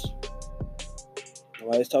Mavs.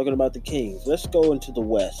 Nobody's talking about the Kings. Let's go into the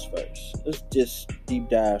West first. Let's just deep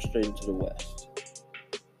dive straight into the West.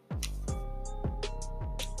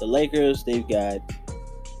 The Lakers, they've got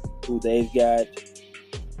who they've got.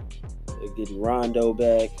 They're getting Rondo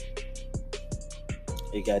back.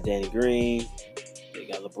 They got Danny Green. They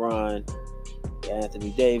got LeBron. They got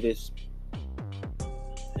Anthony Davis.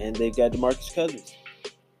 And they've got DeMarcus Cousins.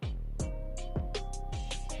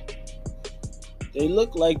 They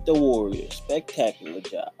look like the Warriors. Spectacular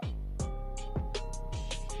job.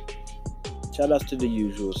 Shout outs to the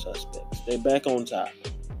usual suspects. They're back on top.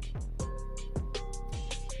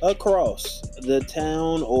 Across the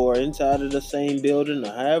town or inside of the same building,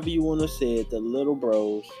 or however you want to say it, the little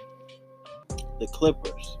bros, the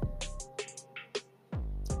Clippers.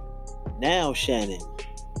 Now, Shannon,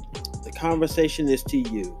 the conversation is to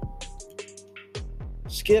you.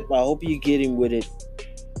 Skip, I hope you're getting with it.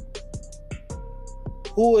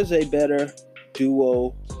 Who is a better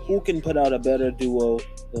duo? Who can put out a better duo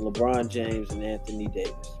than LeBron James and Anthony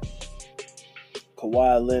Davis?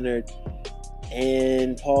 Kawhi Leonard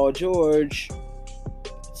and Paul George.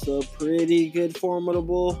 It's a pretty good,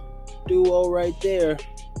 formidable duo right there.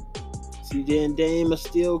 CJ and Dame are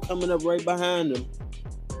still coming up right behind them.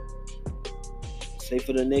 Say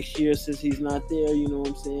for the next year, since he's not there, you know what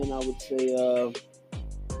I'm saying? I would say,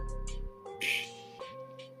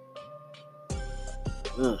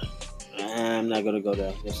 I'm not gonna go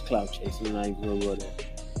there. That's clout chasing. I'm not even gonna go there.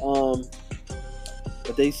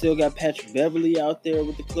 But they still got Patrick Beverly out there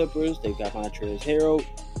with the Clippers. They've got Montrezl Harrell.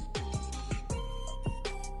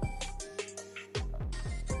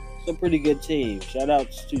 It's a pretty good team. Shout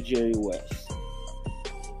outs to Jerry West.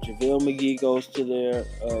 JaVale McGee goes to their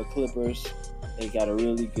Clippers. They got a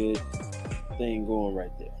really good thing going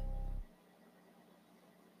right there.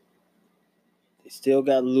 They still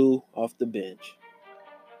got Lou off the bench.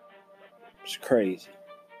 It's crazy.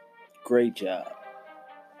 Great job.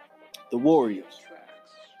 The Warriors.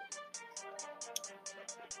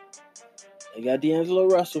 They got D'Angelo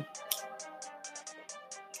Russell.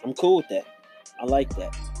 I'm cool with that. I like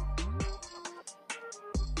that.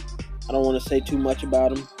 I don't want to say too much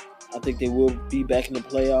about them. I think they will be back in the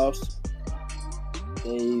playoffs.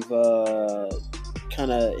 They've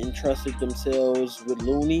kind of entrusted themselves with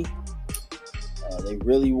Looney. They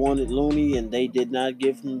really wanted Looney, and they did not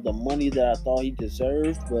give him the money that I thought he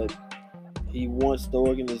deserved, but he wants the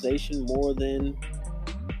organization more than,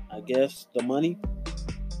 I guess, the money.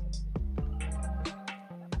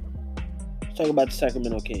 Let's talk about the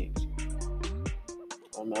Sacramento Kings.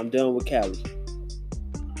 I'm done with Cali.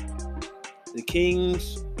 The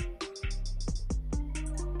Kings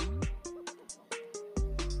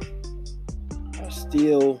are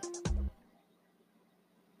still,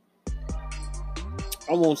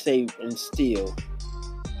 I won't say in still,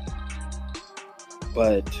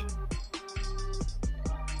 but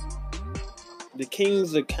the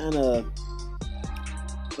Kings are kind of,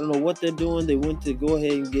 I don't know what they're doing. They went to go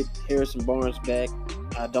ahead and get Harrison Barnes back.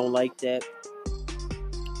 I don't like that.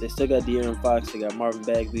 They still got De'Aaron Fox. They got Marvin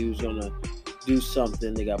Bagley, who's going to do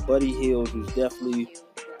something. They got Buddy Hield, who's definitely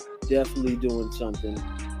doing something.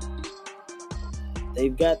 They're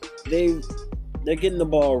getting the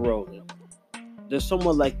ball rolling. They're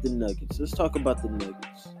somewhat like the Nuggets. Let's talk about the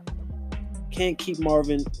Nuggets. Can't keep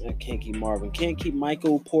Michael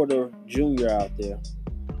Porter Jr. out there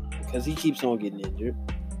because he keeps on getting injured.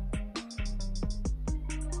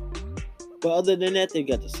 But other than that, they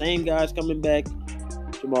got the same guys coming back.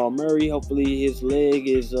 Jamal Murray, hopefully his leg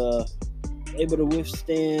is able to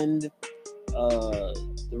withstand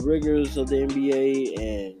the rigors of the NBA,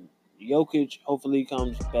 and Jokic hopefully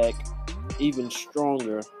comes back even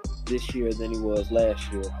stronger this year than he was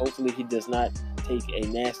last year. Hopefully he does not take a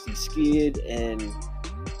nasty skid and,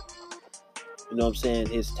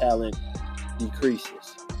 his talent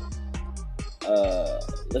decreases.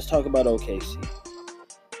 Let's talk about OKC.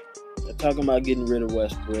 They're talking about getting rid of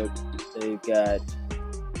Westbrook. They've got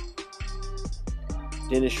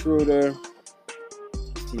Dennis Schroeder,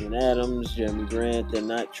 Steven Adams, Jeremy Grant. They're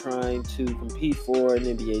not trying to compete for an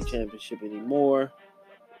NBA championship anymore.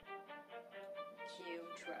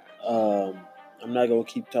 I'm not going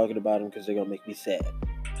to keep talking about them because they're going to make me sad.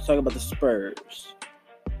 Let's talk about the Spurs.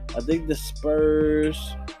 I think the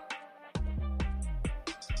Spurs,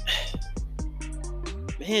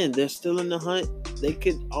 man, they're still in the hunt. They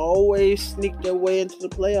could always sneak their way into the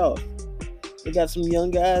playoffs. They got some young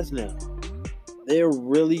guys now. They're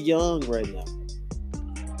really young right now.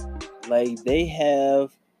 Like, they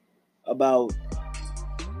have about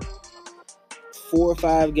 4 or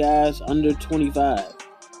 5 guys under 25.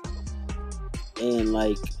 And,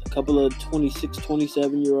 like, a couple of 26,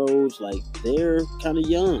 27-year-olds. Like, they're kind of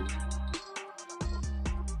young.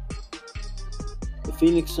 The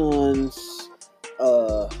Phoenix Suns,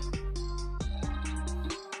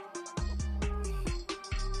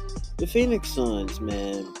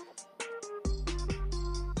 man,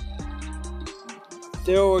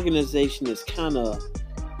 their organization is kind of,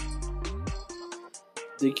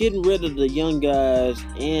 they're getting rid of the young guys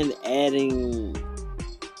and adding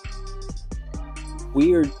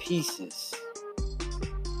weird pieces.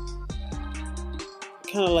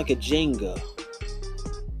 Kind of like a Jenga.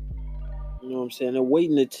 You know what I'm saying? They're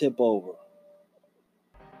waiting to tip over.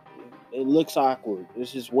 It looks awkward.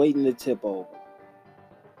 It's just waiting to tip over.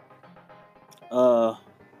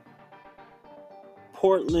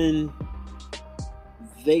 Portland,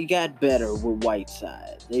 they got better with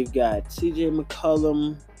Whiteside. They've got CJ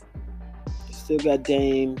McCollum. They still got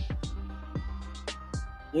Dame.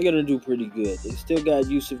 They're going to do pretty good. They still got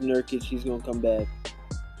Yusuf Nurkic. He's going to come back.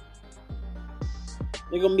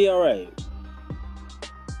 They're going to be all right.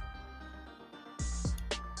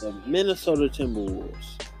 The Minnesota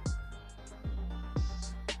Timberwolves.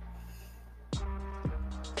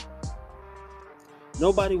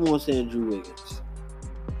 Nobody wants Andrew Wiggins.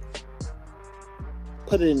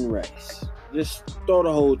 Put it in the race. Just throw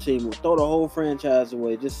the whole team, throw the whole franchise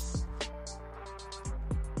away. Just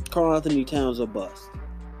Karl Anthony Towns a bust.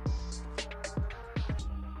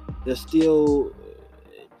 There's still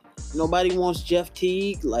nobody wants Jeff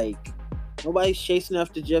Teague. Like, nobody's chasing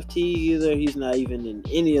after Jeff Teague either. He's not even in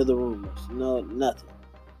any of the rumors. No, nothing.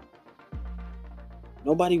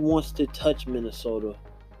 Nobody wants to touch Minnesota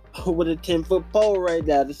with a 10-foot pole right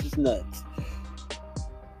now. This is nuts.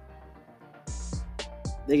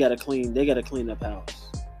 They gotta clean up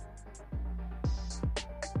house.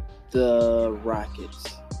 The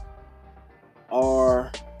Rockets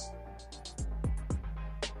are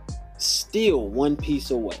still one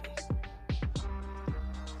piece away.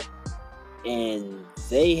 And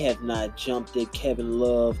they have not jumped at Kevin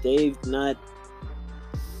Love. They've not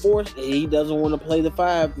forced. He doesn't want to play the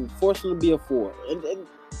 5 and force him to be a 4. And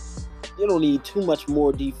they don't need too much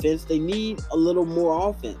more defense. They need a little more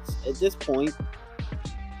offense. At this point,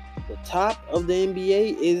 the top of the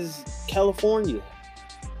NBA is California.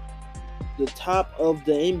 The top of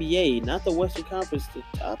the NBA, not the Western Conference. The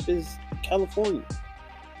top is California.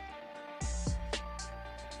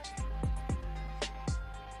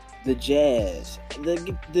 The Jazz.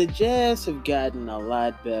 The Jazz have gotten a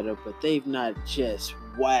lot better, but they've not just,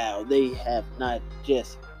 wow, they have not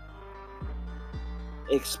just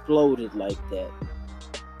exploded like that.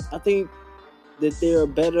 I think that they're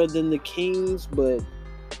better than the Kings, but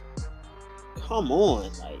come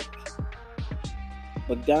on, like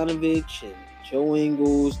Bogdanovich and Joe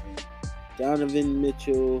Ingles and Donovan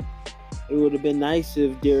Mitchell. It would have been nice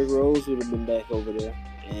if Derrick Rose would have been back over there.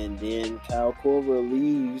 And then Kyle Korver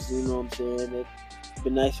leaves, you know what I'm saying? It'd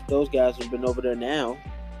been nice if those guys would have been over there now.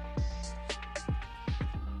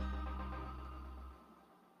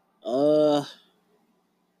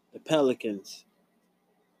 The Pelicans.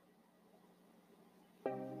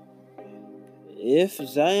 If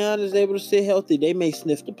Zion is able to stay healthy, they may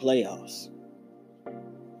sniff the playoffs.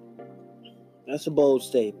 That's a bold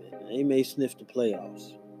statement. They may sniff the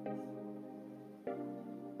playoffs.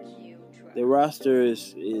 Their roster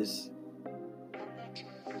is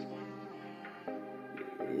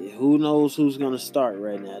who knows who's going to start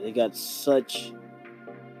right now. They got such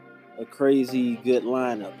a crazy good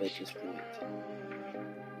lineup at this point.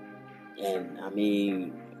 And, I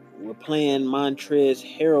mean, we're playing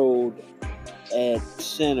Montrezl Harrell at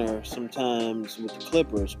center sometimes with the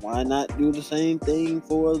Clippers. Why not do the same thing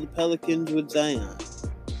for the Pelicans with Zion?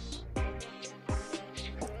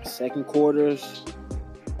 Second quarters,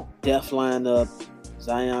 def lineup.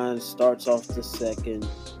 Zion starts off the second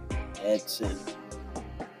at center.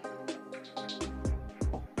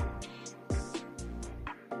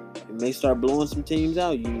 It may start blowing some teams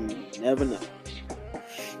out. You never know.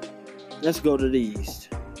 Let's go to the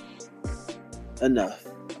East. Enough.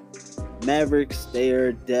 Mavericks, they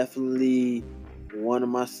are definitely one of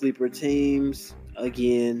my sleeper teams.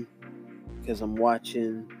 Again, because I'm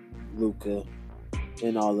watching Luka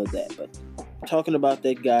and all of that. But talking about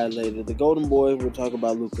that guy later. The Golden Boy, we'll talk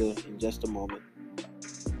about Luka in just a moment.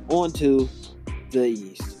 On to the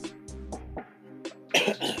East.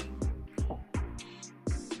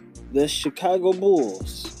 The Chicago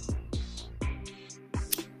Bulls.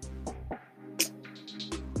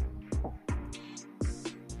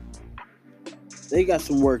 They got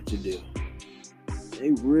some work to do.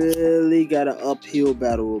 They really got an uphill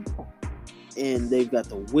battle. And they've got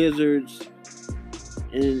the Wizards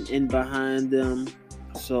in behind them.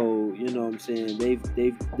 So, you know what I'm saying?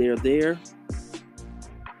 They're there.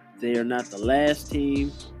 They are not the last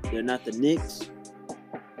team. They're not the Knicks.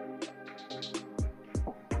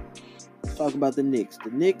 Let's talk about the Knicks.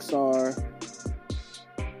 The Knicks are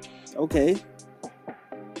okay.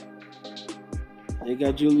 They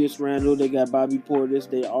got Julius Randle. They got Bobby Portis.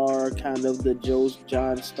 They are kind of the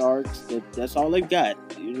John Starks. That's all they've got.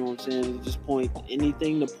 You know what I'm saying? They just point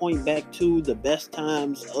anything to point back to the best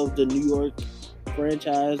times of the New York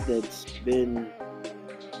franchise that's been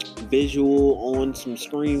visual on some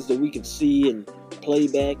screens that we can see and play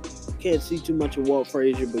back. Can't see too much of Walt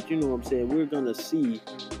Frazier, but you know what I'm saying? We're going to see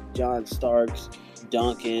John Starks,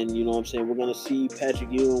 Duncan. You know what I'm saying? We're going to see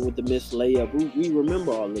Patrick Ewing with the missed layup. We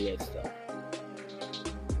remember all of that stuff.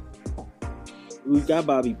 We've got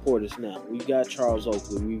Bobby Portis now. We've got Charles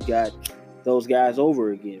Oakley. We've got those guys over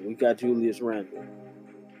again. We've got Julius Randle.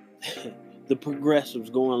 The progressives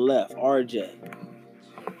going left. RJ.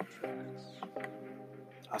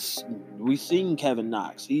 We've seen Kevin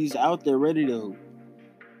Knox. He's out there ready to hoop.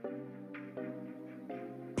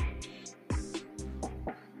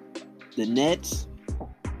 The Nets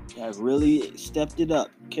have really stepped it up.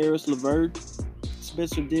 Karis LeVert,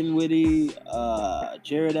 Spencer Dinwiddie,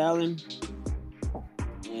 Jared Allen.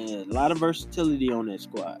 A lot of versatility on that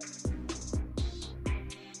squad.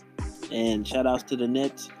 And shout outs to the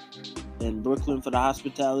Nets and Brooklyn for the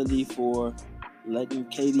hospitality for letting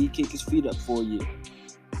KD kick his feet up for you.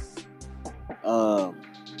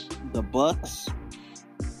 The Bucks.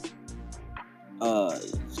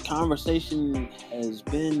 Conversation has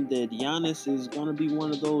been that Giannis is going to be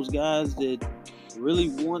one of those guys that really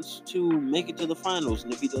wants to make it to the finals.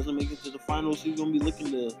 And if he doesn't make it to the finals, he's going to be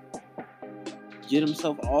looking to get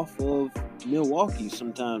himself off of Milwaukee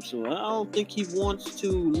sometime. So I don't think he wants to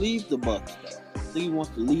leave the Bucks, though. I think he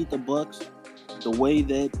wants to lead the Bucks the way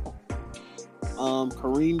that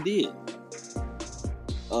Kareem did.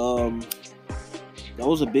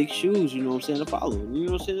 Those are big shoes, you know what I'm saying, to follow. You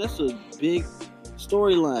know what I'm saying? That's a big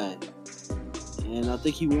storyline. And I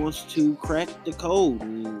think he wants to crack the code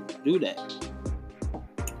and do that.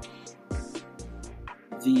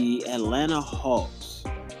 The Atlanta Hawks.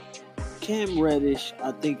 Cam Reddish,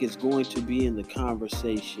 I think, is going to be in the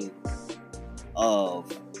conversation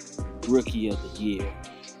of Rookie of the Year.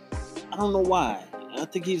 I don't know why. I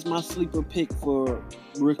think he's my sleeper pick for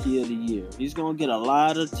Rookie of the Year. He's going to get a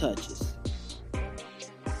lot of touches.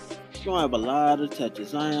 He's going to have a lot of touches.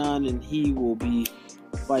 Zion and he will be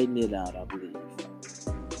fighting it out, I believe.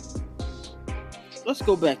 Let's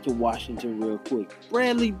go back to Washington real quick.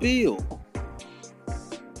 Bradley Beal,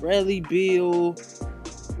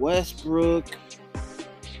 Westbrook.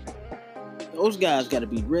 Those guys got to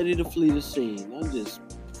be ready to flee the scene. I'm just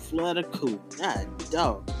flat a coop. God,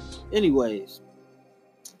 dog. Anyways,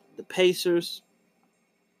 the Pacers.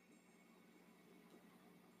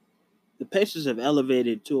 The Pacers have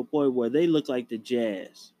elevated to a point where they look like the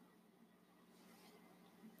Jazz.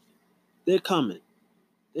 They're coming.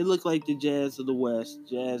 They look like the Jazz of the West.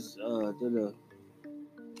 They're the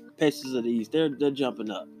Pacers of the East. They're jumping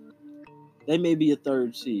up. They may be a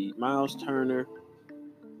third seed. Miles Turner,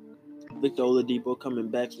 Victor Oladipo coming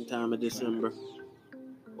back sometime in December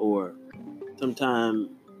or sometime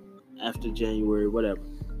after January, whatever.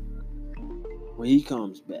 When he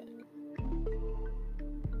comes back.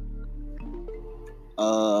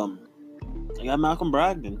 They got Malcolm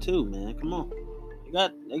Brogdon too, man. Come on.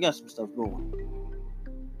 They got some stuff going.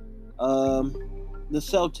 The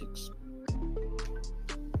Celtics.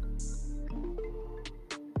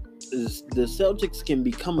 The Celtics can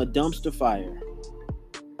become a dumpster fire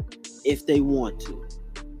if they want to.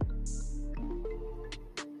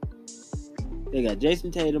 They got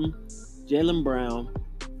Jason Tatum, Jaylen Brown.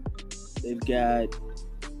 They've got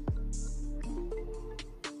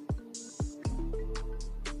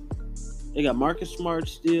Marcus Smart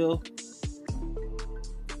still.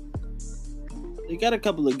 They got a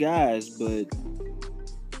couple of guys, but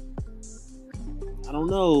I don't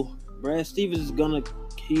know. Brad Stevens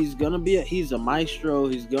he's a maestro.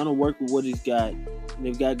 He's gonna work with what he's got. And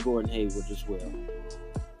they've got Gordon Hayward as well.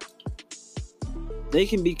 They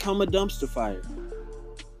can become a dumpster fire.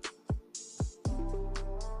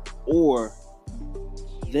 Or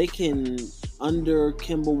they can, under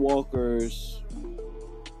Kemba Walker's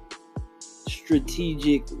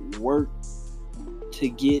strategic work to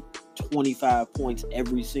get 25 points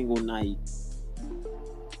every single night,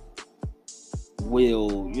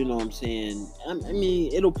 will, you know what I'm saying? I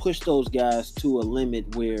mean, it'll push those guys to a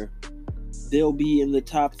limit where they'll be in the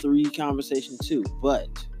top 3 conversation too. But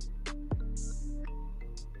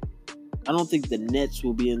I don't think the Nets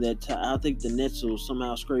will be in that top. I think the Nets will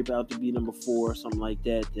somehow scrape out to be number 4 or something like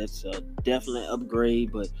that. That's a definite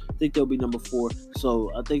upgrade, but I think they'll be number 4.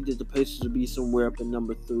 So I think that the Pacers will be somewhere up in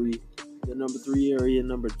number 3. The number 3 area,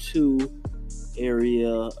 number 2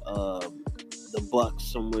 area, the Bucks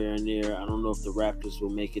somewhere in there. I don't know if the Raptors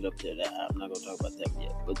will make it up there. I'm not gonna talk about that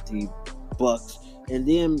yet. But the Bucks, and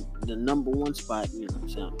then the number 1 spot. You know what I'm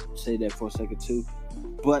saying? I'll say that for a second too.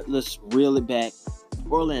 But let's reel it back.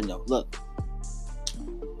 Orlando. Look,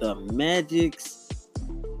 the Magics.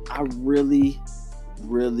 I really,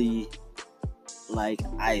 really like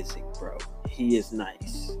Isaac, bro. He is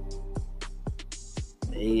nice.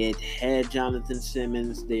 They had Jonathan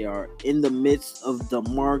Simmons. They are in the midst of the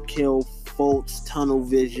Markelle Fultz tunnel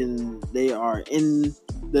vision. They are in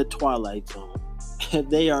the Twilight Zone.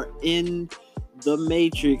 They are in the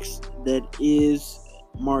Matrix that is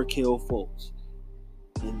Markelle Fultz.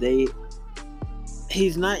 And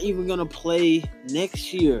he's not even going to play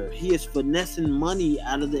next year. He is finessing money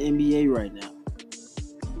out of the NBA right now.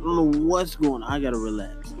 I don't know what's going on. I got to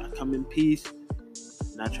relax. I come in peace.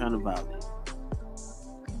 Not trying to violate.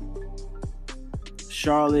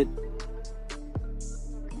 Charlotte,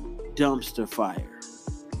 dumpster fire.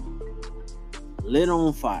 Lit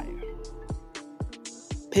on fire.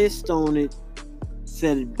 Pissed on it.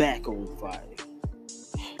 Set it back on fire.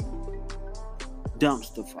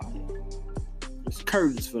 Dumpster fire. It's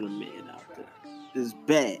curtains for the men out there. It's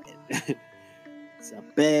bad. It's a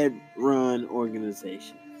bad run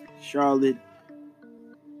organization. Charlotte,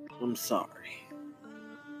 I'm sorry.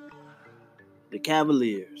 The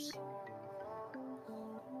Cavaliers.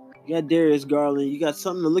 You got Darius Garland. You got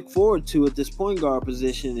something to look forward to at this point guard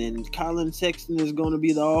position. And Colin Sexton is going to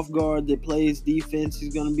be the off guard that plays defense.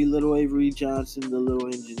 He's going to be little Avery Johnson, the little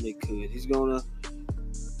engine that could. He's got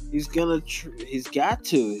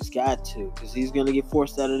to, because he's going to get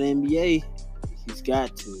forced out of the NBA. He's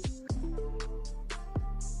got to.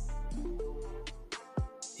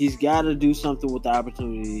 He's got to do something with the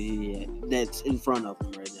opportunity that's in front of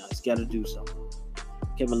him right now. He's got to do something.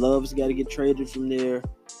 Kevin Love's got to get traded from there.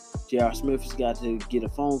 J.R. Smith has got to get a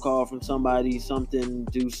phone call from somebody, do something.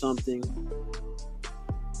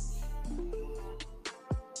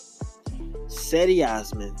 Cedi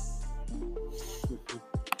Osman.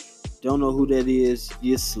 Don't know who that is.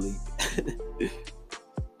 You sleep.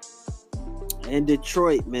 And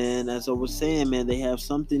Detroit, man, as I was saying, man, they have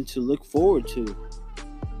something to look forward to.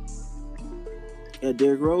 Got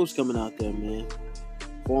Derrick Rose coming out there, man.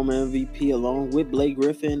 Former MVP along with Blake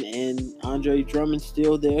Griffin and Andre Drummond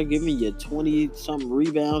still there, giving you 20-something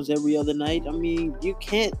rebounds every other night. I mean, you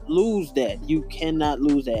can't lose that. You cannot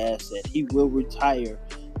lose that asset. He will retire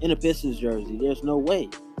in a Pistons jersey. There's no way.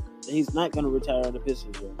 He's not going to retire in a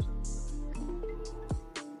Pistons jersey.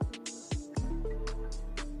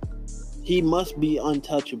 He must be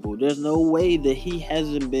untouchable. There's no way that he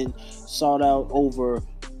hasn't been sought out over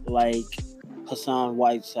like Hassan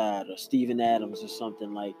Whiteside or Steven Adams or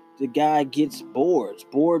something. Like, the guy gets boards.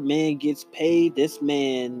 Board man gets paid. This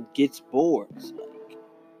man gets boards.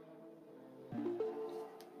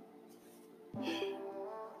 Like,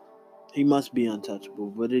 He must be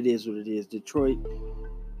untouchable, but it is what it is. Detroit,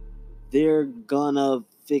 they're gonna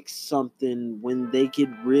fix something when they get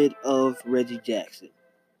rid of Reggie Jackson.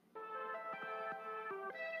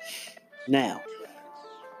 Now,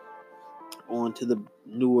 on to the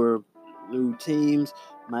new teams.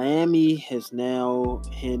 Miami has now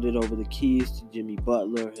handed over the keys to Jimmy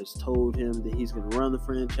Butler, has told him that he's going to run the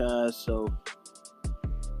franchise. So,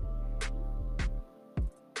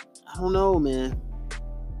 I don't know, man.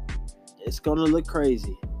 It's going to look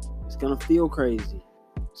crazy. It's going to feel crazy.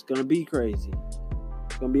 It's going to be crazy.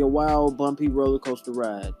 It's going to be a wild, bumpy roller coaster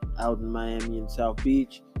ride out in Miami and South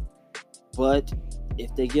Beach. But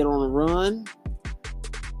if they get on a run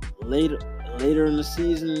later in the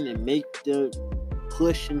season and make the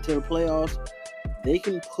push into the playoffs, they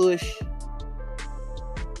can push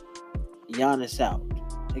Giannis out.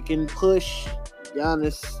 They can push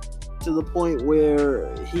Giannis to the point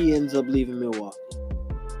where he ends up leaving Milwaukee.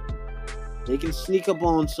 They can sneak up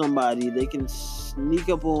on somebody. They can sneak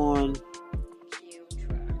up on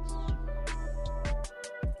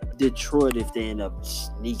Detroit if they end up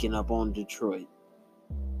sneaking up on Detroit.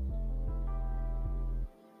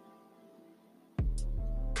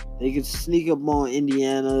 They could sneak up on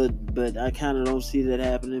Indiana, but I kind of don't see that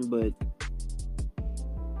happening. But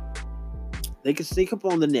they could sneak up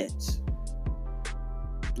on the Nets.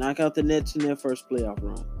 Knock out the Nets in their first playoff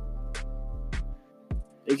run.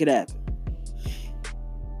 It could happen.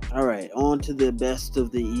 All right, on to the best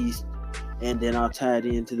of the East, and then I'll tie it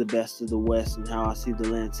into the best of the West and how I see the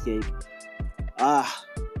landscape.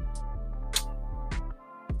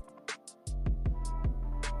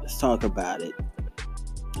 Let's talk about it.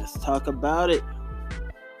 Let's talk about it.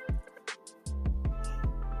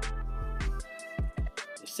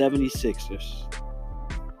 The 76ers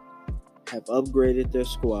have upgraded their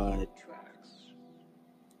squad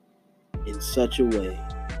in such a way.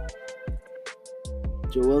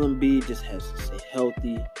 Joel Embiid just has to stay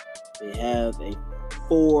healthy. They have a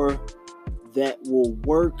 4 that will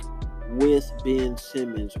work with Ben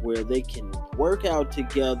Simmons, where they can work out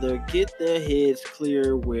together, get their heads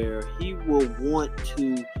clear, where he will want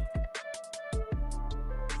to.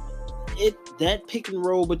 That pick and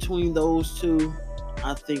roll between those two,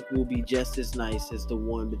 I think, will be just as nice as the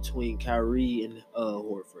one between Kyrie and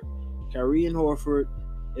Horford. Kyrie and Horford,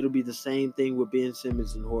 it'll be the same thing with Ben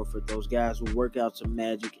Simmons and Horford. Those guys will work out some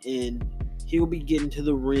magic, and he'll be getting to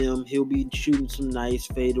the rim. He'll be shooting some nice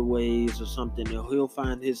fadeaways or something. He'll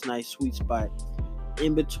find his nice sweet spot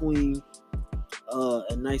in between,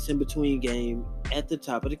 a nice in-between game at the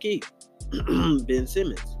top of the key. Ben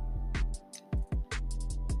Simmons.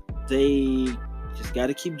 They just got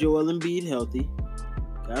to keep Joel Embiid healthy.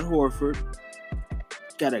 Got Horford.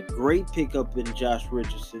 Got a great pickup in Josh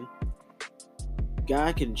Richardson.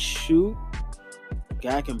 Guy can shoot.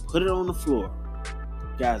 Guy can put it on the floor.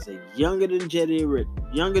 Guys are younger than JJ Redick.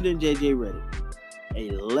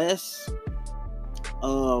 A less,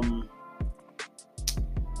 I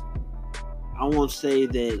won't say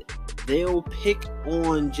that they'll pick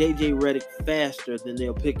on JJ Redick faster than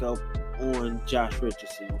they'll pick up on Josh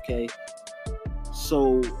Richardson, okay?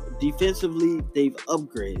 So defensively, they've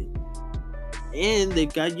upgraded. And they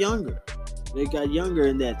got younger. They got younger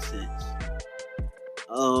in that sense.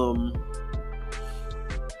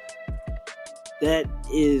 That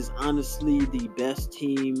is honestly the best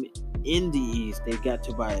team in the East. They got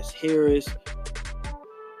Tobias Harris.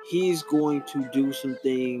 He's going to do some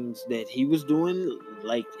things that he was doing,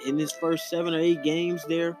 like in his first 7 or 8 games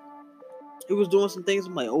there. He was doing some things.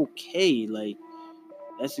 I'm like, okay, like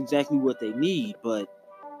that's exactly what they need. But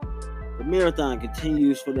the marathon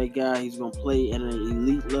continues for that guy. He's going to play at an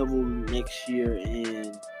elite level next year,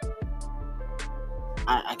 and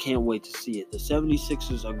I can't wait to see it. The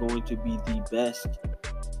 76ers are going to be the best.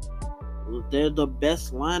 They're the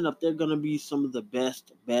best lineup. They're going to be some of the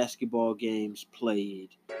best basketball games played.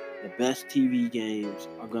 The best TV games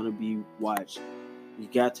are going to be watched. You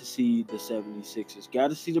got to see the 76ers. Got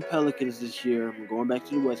to see the Pelicans this year. I'm going back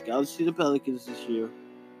to the West. Got to see the Pelicans this year.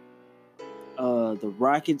 The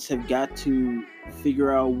Rockets have got to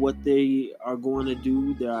figure out what they are going to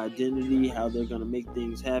do, their identity, how they're going to make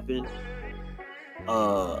things happen.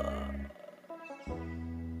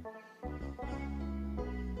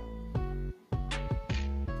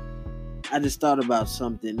 I just thought about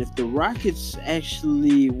something. If the Rockets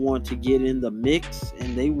actually want to get in the mix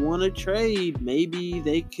and they want to trade, maybe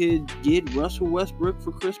they could get Russell Westbrook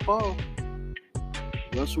for Chris Paul.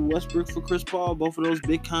 Both of those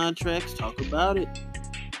big contracts. Talk about it.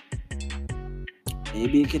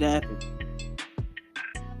 Maybe it could happen.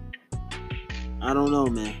 I don't know,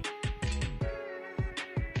 man.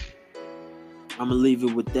 I'm going to leave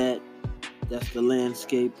it with that. that's the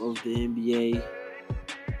landscape of the NBA.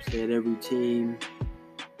 Said every team.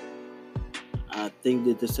 I think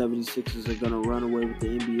that the 76ers are going to run away with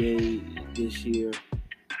the NBA this year.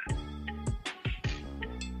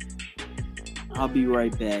 I'll be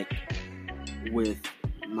right back with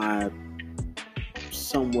my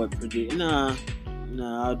somewhat predict. Nah,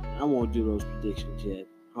 I won't do those predictions yet.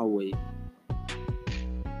 I'll wait.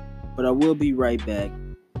 But I will be right back.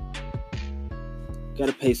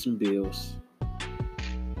 Gotta pay some bills.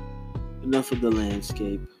 Enough of the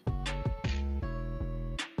landscape.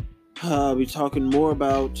 I'll be talking more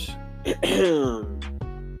about the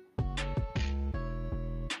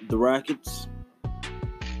Rockets.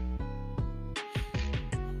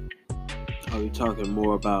 I'll be talking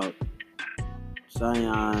more about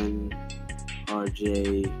Zion,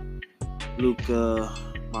 RJ, Luka,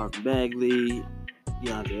 Mark Bagley,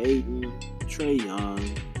 DeAndre Ayton, Trae Young,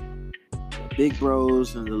 the big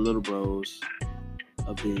bros and the little bros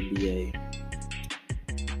of the NBA.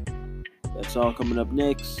 That's all coming up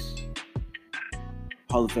next.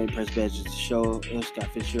 Hall of Fame Press Badges to show. Scott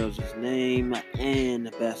Fitzgerald's his name.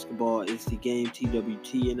 And basketball is the game.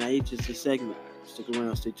 TWTNIH is the segment. Stick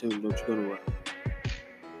around, stay tuned. Don't you go nowhere.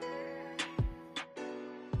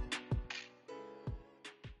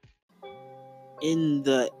 In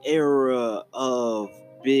the era of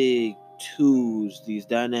big twos, these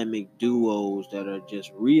dynamic duos that are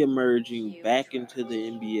just re-emerging back into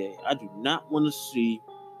the NBA, I do not want to see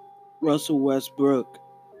Russell Westbrook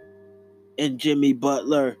and Jimmy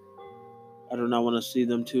Butler. I do not want to see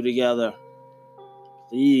them two together.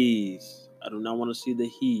 Please. I do not want to see the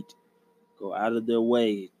Heat go out of their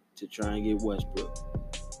way to try and get Westbrook.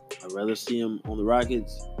 I'd rather see him on the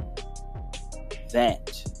Rockets. That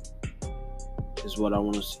is what I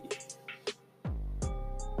want to see.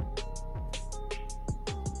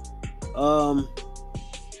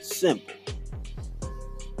 Simple.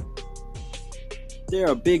 There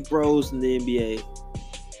are big bros in the NBA.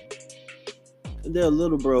 And there are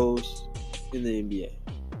little bros in the NBA.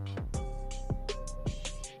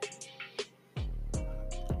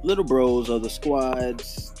 Little bros are the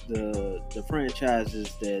squads, the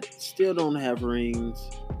franchises that still don't have rings,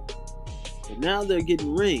 but now they're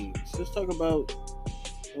getting rings. Let's talk about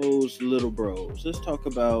those little bros. Let's talk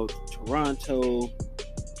about Toronto,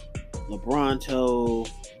 LeBronto.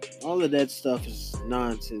 All of that stuff is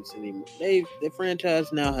nonsense anymore. Their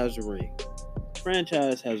franchise now has a ring.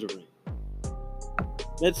 Franchise has a ring.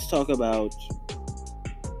 Let's talk about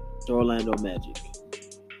the Orlando Magic.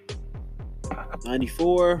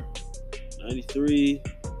 94, 93,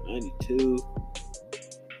 92,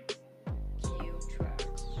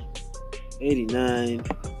 89.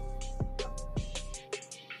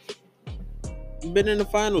 Been in the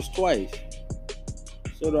finals twice.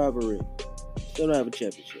 Still don't have a ring. Still don't have a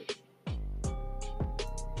championship.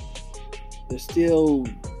 They're still...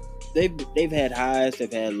 They've had highs,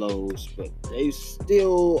 they've had lows, but they've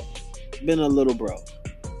still been a little bro.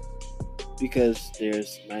 Because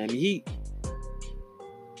there's Miami Heat.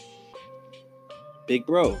 Big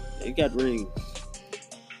bro. They got rings.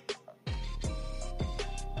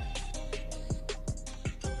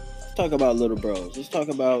 Let's talk about little bros. Let's talk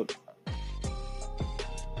about,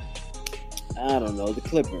 I don't know, the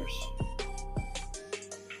Clippers.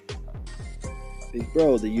 Big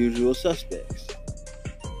bro, the usual suspects.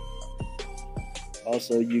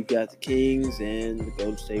 Also, you got the Kings and the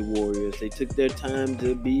Golden State Warriors. They took their time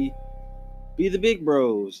to be the big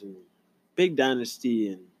bros and big dynasty,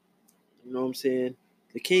 and you know what I'm saying?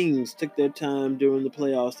 The Kings took their time during the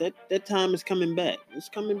playoffs. That time is coming back. It's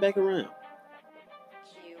coming back around.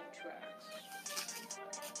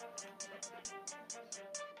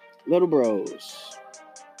 Little bros.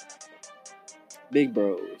 Big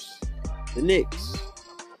bros. The Knicks.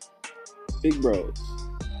 Big bros.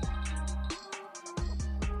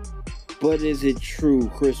 But is it true,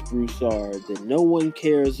 Chris Broussard, that no one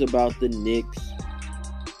cares about the Knicks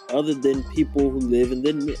other than people who live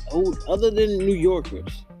in other than New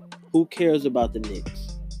Yorkers? Who cares about the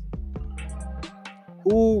Knicks?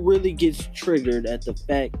 Who really gets triggered at the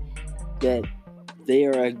fact that they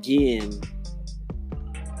are again,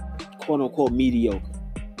 quote unquote, mediocre?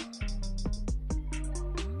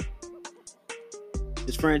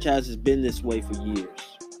 This franchise has been this way for years.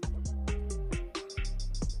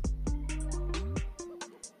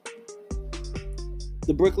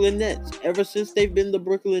 The Brooklyn Nets, ever since they've been the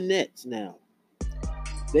Brooklyn Nets now,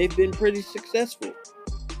 they've been pretty successful.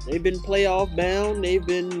 They've been playoff bound. They've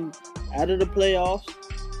been out of the playoffs.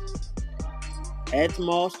 Had some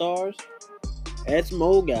all-stars. Had some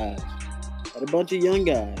old guys. Had a bunch of young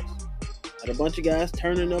guys. Got a bunch of guys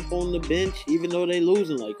turning up on the bench, even though they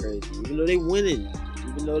losing like crazy, even though they winning,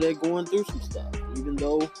 even though they're going through some stuff, even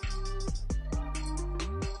though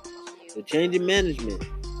they're changing management.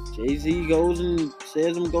 Jay-Z goes and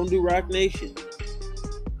says, I'm going to do Rock Nation.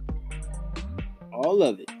 All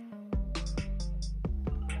of it.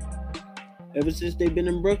 Ever since they've been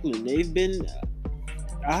in Brooklyn, they've been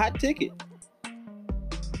a hot ticket.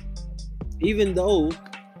 Even though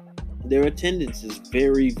their attendance is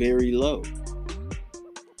very, very low.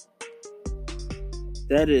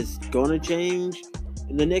 That is going to change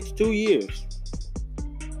in the next 2 years.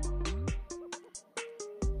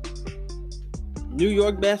 New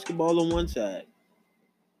York basketball on one side.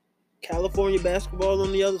 California basketball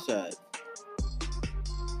on the other side.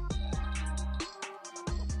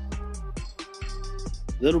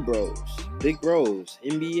 Little bros, big bros,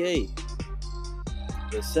 NBA.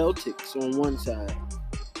 The Celtics on one side.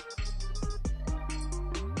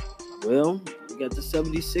 Well, we got the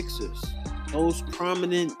 76ers. Most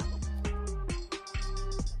prominent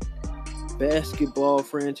basketball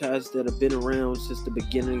franchise that have been around since the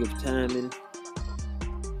beginning of time. And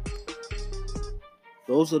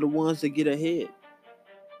those are the ones that get ahead.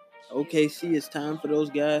 OKC, it's time for those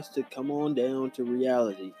guys to come on down to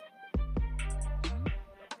reality.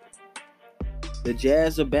 The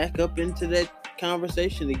Jazz are back up into that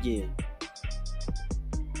conversation again.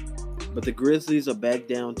 But the Grizzlies are back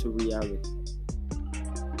down to reality.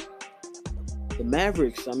 The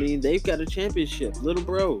Mavericks, I mean, they've got a championship. Little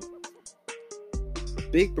bro.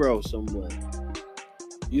 Big bro somewhat.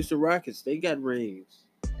 Houston Rockets, they got rings.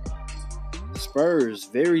 Spurs,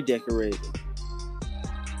 very decorated.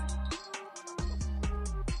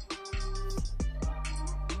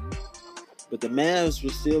 But the Mavs were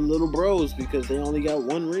still little bros because they only got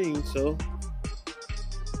one ring, so.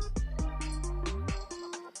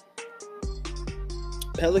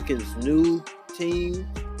 Pelicans, new team,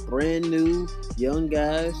 brand new, young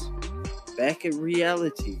guys, back at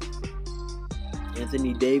reality.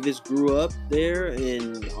 Anthony Davis grew up there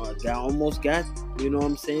and almost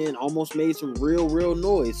made some real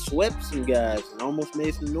noise. Swept some guys and almost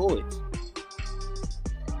made some noise.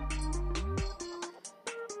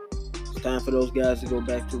 It's time for those guys to go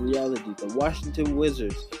back to reality. The Washington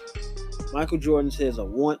Wizards. Michael Jordan says, I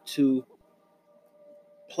want to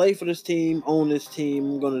play for this team, own this team.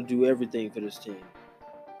 I'm going to do everything for this team.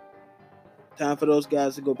 Time for those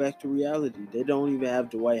guys to go back to reality. They don't even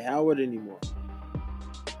have Dwight Howard anymore.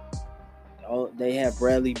 They have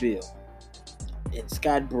Bradley Beal and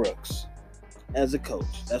Scott Brooks as a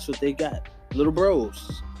coach. That's what they got. Little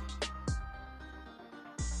bros.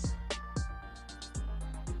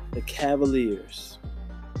 The Cavaliers.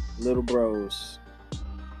 Little bros.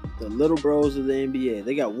 The little bros of the NBA.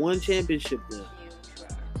 They got one championship now.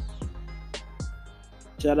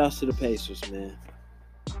 Shout outs to the Pacers, man.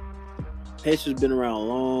 Pacers been around a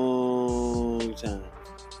long time.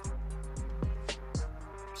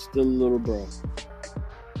 Still a little bro.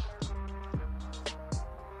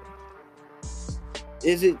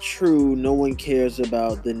 Is it true no one cares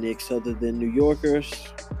about the Knicks other than New Yorkers?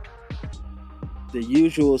 The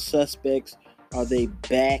usual suspects, are they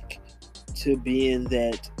back to being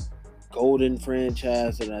that golden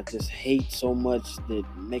franchise that I just hate so much, that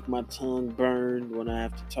make my tongue burn when I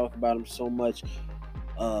have to talk about them so much?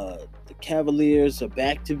 The Cavaliers are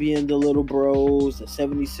back to being the little bros. The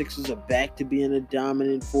 76ers are back to being a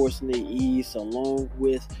dominant force in the East, along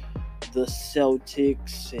with the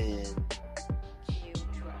Celtics and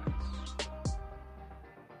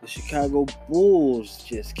the Chicago Bulls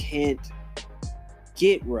just can't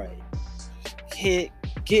get right. Can't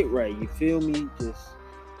get right. You feel me? Just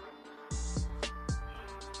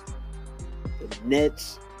the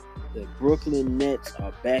Nets, the Brooklyn Nets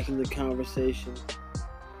are back in the conversation.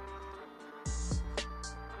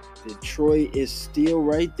 Detroit is still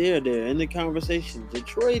right there. They're in the conversation.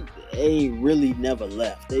 Detroit ain't really never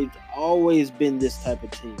left. They've always been this type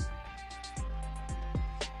of team.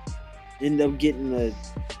 End up getting a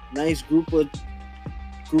nice group of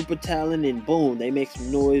talent, and boom, they make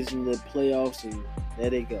some noise in the playoffs, and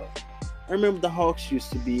there they go. I remember the Hawks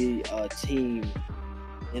used to be a team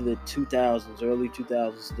in the 2000s, early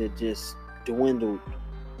 2000s, that just dwindled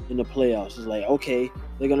in the playoffs. It's like, okay,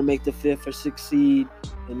 they're gonna make the 5th or 6th seed,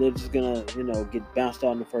 and they're just gonna, get bounced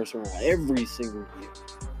out in the first round every single year.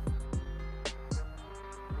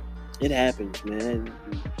 It happens, man.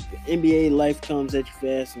 NBA life comes at you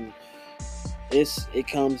fast, and it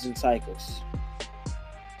comes in cycles.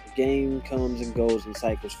 The game comes and goes in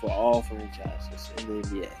cycles for all franchises in the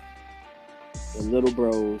NBA. The little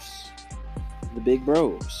bros, the big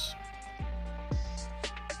bros.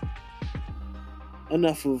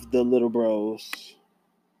 enough of the little bros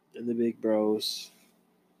and the big bros.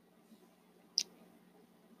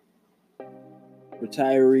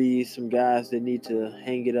 Retirees, some guys that need to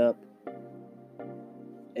hang it up.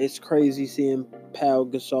 It's crazy seeing Pau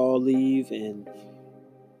Gasol leave, and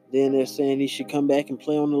then they're saying he should come back and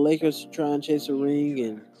play on the Lakers to try and chase a ring,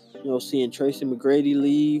 and seeing Tracy McGrady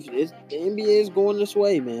leave. The NBA is going this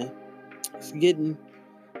way, man. It's getting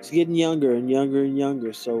younger and younger and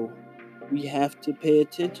younger, so we have to pay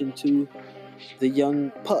attention to the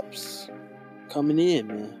young pups coming in,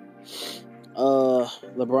 man.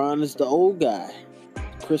 LeBron is the old guy.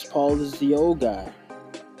 Chris Paul is the old guy.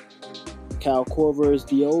 Kyle Korver is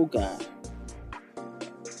the old guy.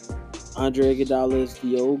 Andre Iguodala is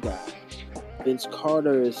the old guy. Vince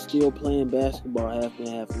Carter is still playing basketball half and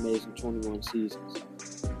half amazing 21 seasons.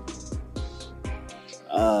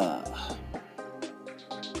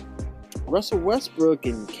 Russell Westbrook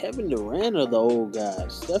and Kevin Durant are the old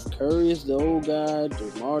guys. Steph Curry is the old guy.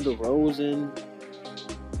 DeMar DeRozan.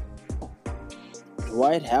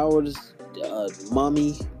 Dwight Howard is the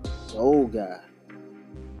mummy, the old guy.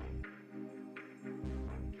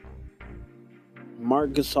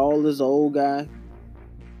 Marc Gasol is the old guy.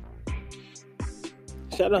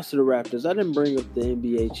 Shout out to the Raptors. I didn't bring up the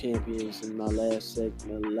NBA champions in my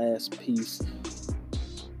last piece.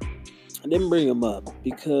 I didn't bring them up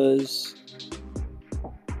because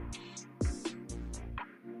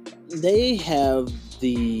they have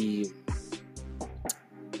the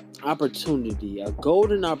opportunity, a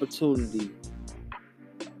golden opportunity,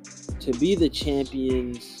 to be the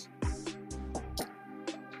champions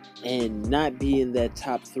and not be in that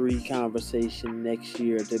top 3 conversation next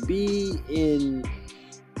year, to be in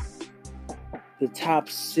the top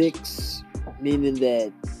 6, meaning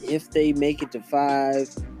that if they make it to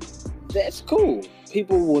 5, that's cool.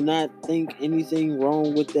 People will not think anything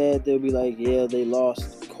wrong with that. They'll be like, yeah, they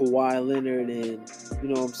lost Kawhi Leonard, and you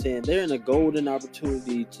know what I'm saying? They're in a golden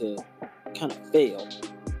opportunity to kind of fail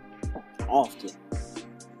often.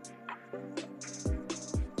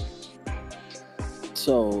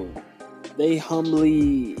 So they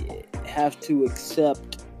humbly have to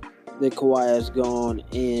accept that Kawhi is gone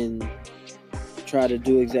and try to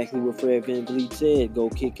do exactly what Fred VanVleet said, go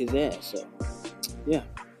kick his ass. So, yeah.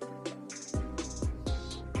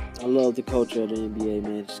 I love the culture of the NBA,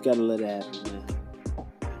 man. Just gotta let it happen, man.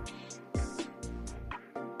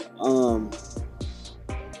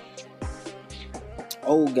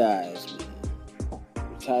 Old guys, man.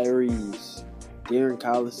 Retirees. Darren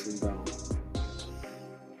Collison gone.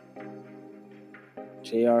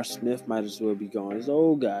 J.R. Smith might as well be gone. He's the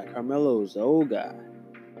old guy. Carmelo's the old guy.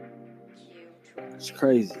 It's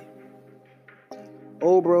crazy.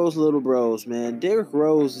 Old bros, little bros, man. Derrick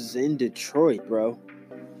Rose is in Detroit, bro.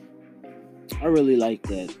 I really like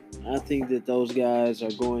that. I think that those guys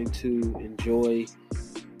are going to enjoy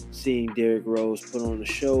seeing Derrick Rose put on a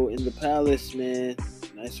show in the Palace, man.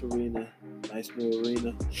 Nice arena. Nice new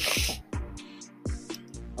arena.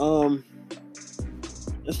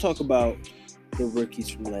 Let's talk about the rookies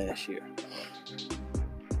from last year.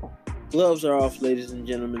 Gloves are off, ladies and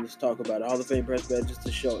gentlemen. Let's talk about it. Hall of Fame press badges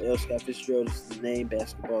to show. L. Scott Fitzgerald is the name.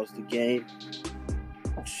 Basketball is the game.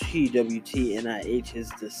 GWTNIH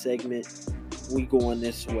is the segment. We going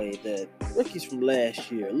this way. The rookies from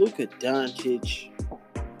last year. Luka Doncic.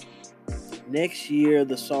 Next year,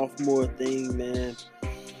 the sophomore thing, man.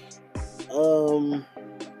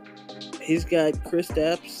 He's got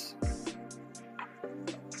Kristaps.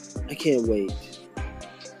 I can't wait.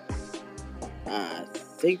 I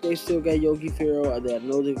think they still got Yogi Ferrell. I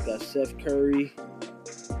know they've got Seth Curry.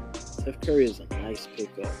 Seth Curry is a nice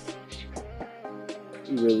pickup.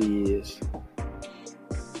 He really is.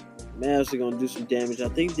 Mavs are going to do some damage. I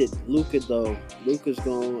think that Luka's going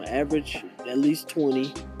to average at least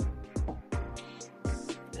 20.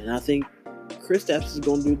 And I think Kristaps is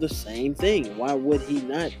going to do the same thing. Why would he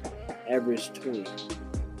not average 20?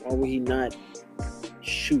 Why would he not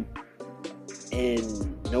shoot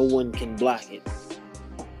and no one can block it?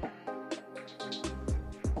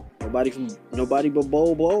 Nobody but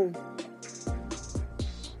Bo.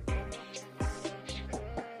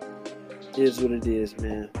 It is what it is,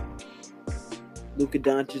 man. Luka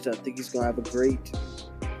Doncic, I think he's gonna have a great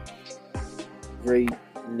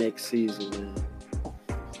next season, man.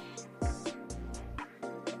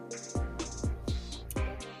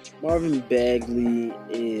 Marvin Bagley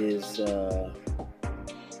is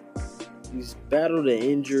he's battled an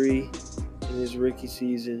injury in his rookie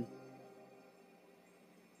season.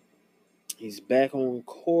 He's back on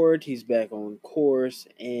court. He's back on course,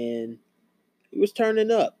 and he was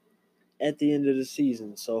turning up. at the end of the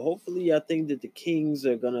season. So hopefully, I think that the Kings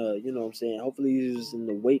are gonna, hopefully he's in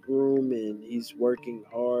the weight room and he's working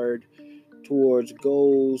hard towards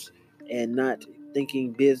goals and not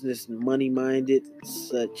thinking business and money minded,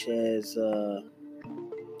 such as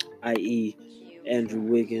i.e. Andrew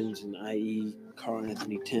Wiggins and i.e. Karl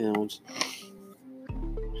Anthony Towns.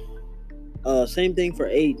 Same thing for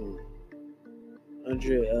Ayton.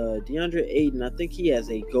 DeAndre Ayton, I think he has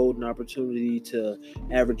a golden opportunity to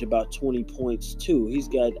average about 20 points too. He's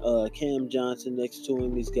got Cam Johnson next to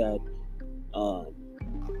him. He's got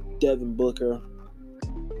Devin Booker.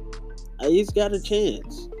 He's got a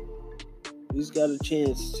chance. He's got a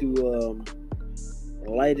chance to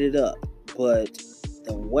light it up. But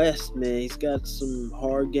the West, man, he's got some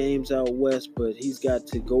hard games out west, but he's got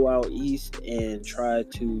to go out east and try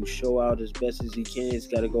to show out as best as he can. He's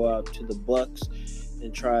got to go out to the Bucks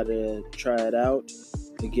and try it out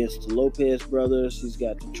against the Lopez brothers. He's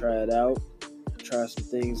got to try it out, try some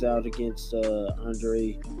things out against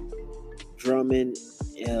Andre Drummond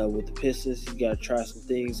with the Pistons. He's got to try some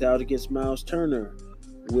things out against Miles Turner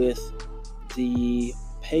with the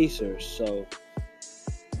Pacers. So,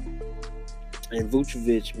 and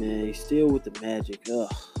Vucevic, man, he's still with the Magic.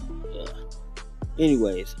 Ugh.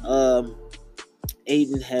 Anyways,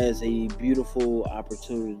 Ayton has a beautiful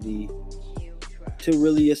opportunity to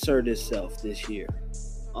really assert himself this year.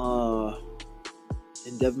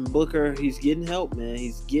 And Devin Booker, he's getting help, man.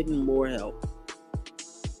 He's getting more help.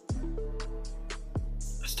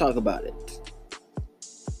 Let's talk about it.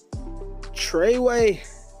 Trae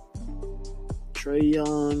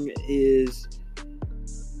Young is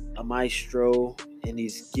a maestro, and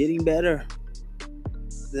he's getting better.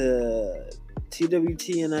 The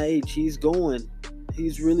TWTNIH, he's going.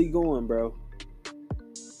 He's really going, bro.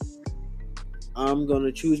 I'm going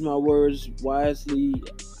to choose my words wisely.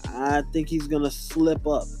 I think he's going to slip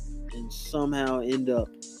up and somehow end up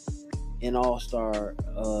in all-star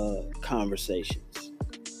conversations.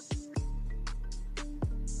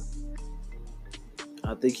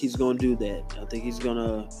 I think he's going to do that. I think he's going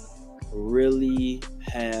to really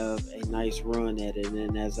have a nice run at it.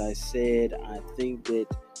 And as I said, I think that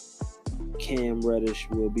Cam Reddish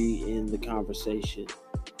will be in the conversation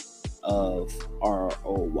of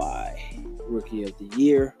ROY, Rookie of the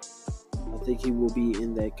Year. I think he will be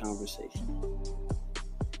in that conversation.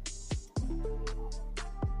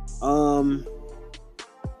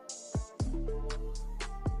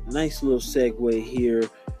 Nice little segue here.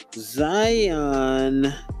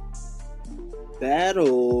 Zion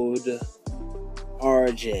battled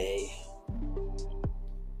RJ.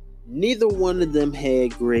 Neither one of them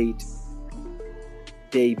had great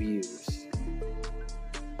debuts.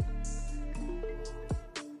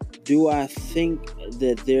 Do I think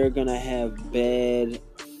that they're going to have bad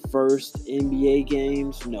first NBA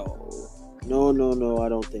games? No, I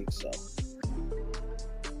don't think so.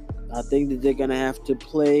 I think that they're going to have to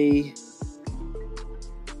play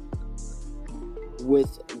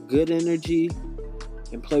with good energy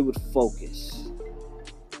and play with focus.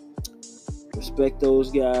 Respect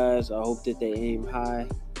those guys. I hope that they aim high.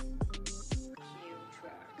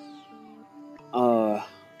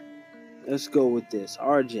 Let's go with this.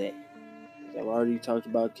 RJ. I've already talked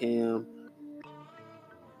about Cam.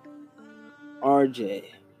 RJ.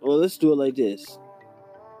 Well, let's do it like this.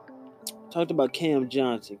 Talked about Cam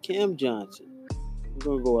Johnson. Cam Johnson. I'm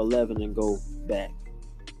going to go 11 and go back.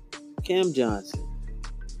 Cam Johnson.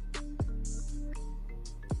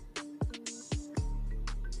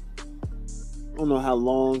 I don't know how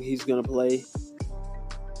long he's going to play,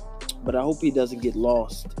 but I hope he doesn't get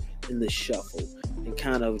lost in the shuffle and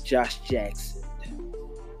kind of Josh Jackson.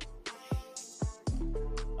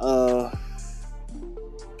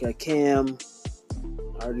 Got Cam.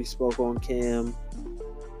 I already spoke on Cam.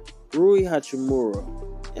 Rui Hachimura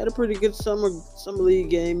had a pretty good summer league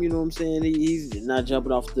game. You know what I'm saying? He's not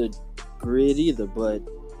jumping off the grid either, but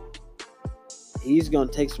he's going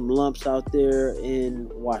to take some lumps out there in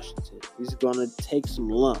Washington. He's going to take some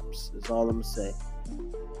lumps. That's all I'm going to say.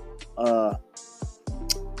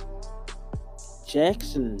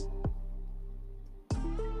 Jackson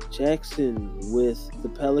with the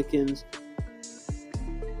Pelicans.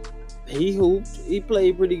 He hooped. He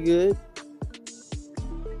played pretty good.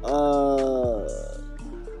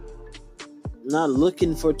 Not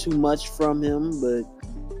looking for too much from him, but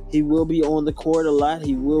he will be on the court a lot.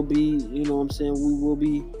 He will be, you know what I'm saying, we will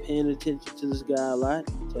be paying attention to this guy a lot,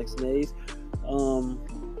 Jackson Hayes.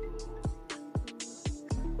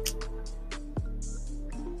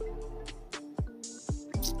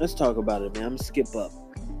 Let's talk about it, man. I'm going to skip up.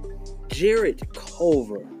 Jarrett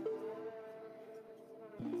Culver.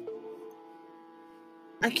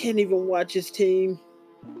 I can't even watch his team.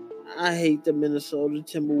 I hate the Minnesota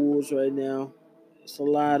Timberwolves right now. It's a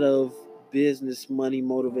lot of business money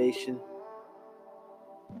motivation.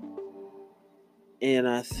 And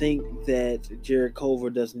I think that Jared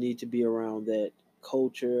Culver doesn't need to be around that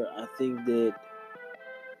culture. I think that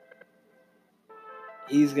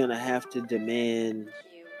he's going to have to demand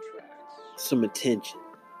some attention.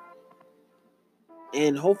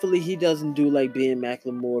 And hopefully he doesn't do like Ben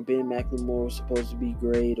McLemore. Ben McLemore was supposed to be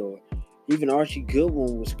great, or even Archie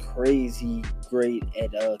Goodwin was crazy great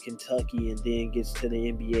at Kentucky, and then gets to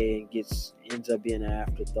the NBA and ends up being an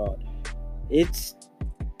afterthought. It's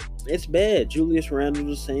bad. Julius Randle,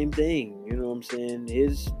 the same thing. You know what I'm saying?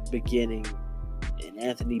 His beginning, and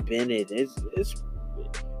Anthony Bennett. It's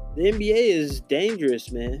the NBA is dangerous,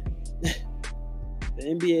 man. The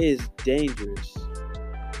NBA is dangerous.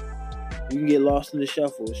 You can get lost in the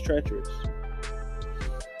shuffle. It's treacherous.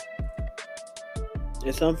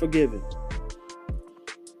 It's unforgiving.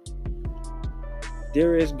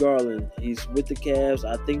 Darius Garland, he's with the Cavs.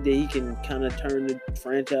 I think that he can kind of turn the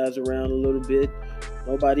franchise around a little bit.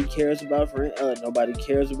 Nobody cares about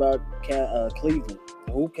Cleveland.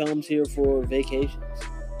 Who comes here for vacations?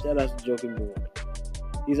 Shout out to Joakim Noah.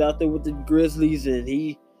 He's out there with the Grizzlies, and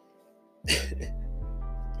he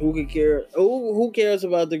who could care? Who cares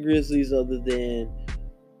about the Grizzlies other than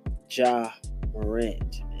Ja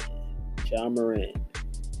Morant? Man, Ja Morant.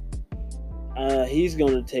 He's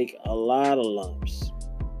gonna take a lot of lumps.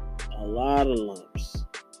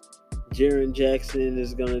 Jaren Jackson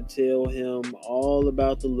is gonna tell him all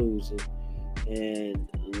about the losing and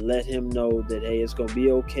let him know that, hey, it's gonna be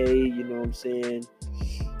okay. You know what I'm saying?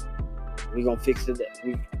 We're gonna fix it.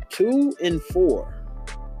 We 2-4.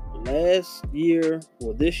 Last year,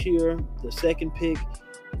 this year, the second pick.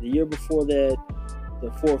 The year before that,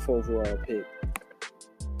 the fourth overall pick.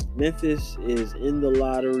 Memphis is in the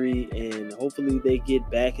lottery, and hopefully they get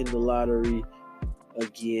back in the lottery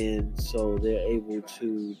again, so they're able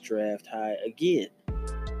to draft high again.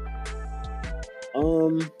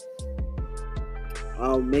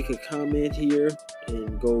 I'll make a comment here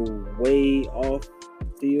and go way off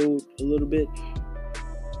field a little bit.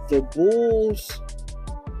 The Bulls,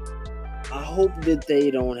 I hope that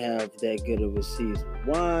they don't have that good of a season.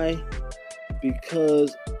 Why?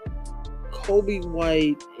 Because Kobe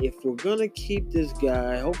White, if we're going to keep this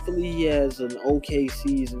guy, hopefully he has an okay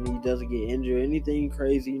season. He doesn't get injured. Anything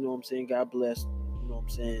crazy, you know what I'm saying? God bless, you know what I'm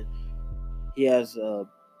saying? He has a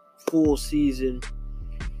full season.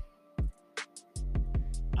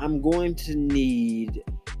 I'm going to need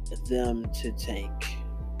them to tank.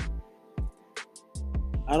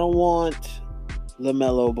 I don't want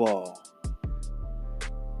LaMelo Ball.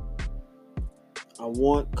 I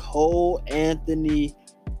want Cole Anthony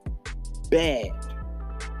bad.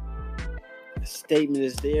 The statement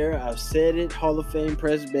is there. I've said it. Hall of Fame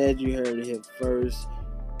press badge. You heard it here first.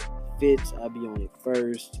 Fitz, I'll be on it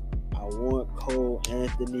first. I want Cole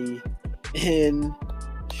Anthony in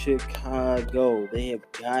Chicago. They have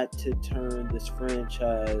got to turn this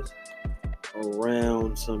franchise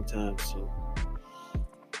around sometime soon.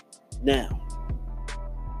 Now,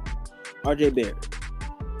 RJ Barrett.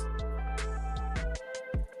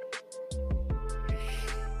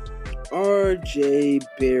 RJ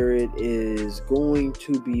Barrett is going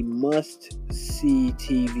to be must-see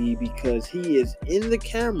TV because he is in the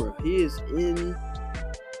camera. He is in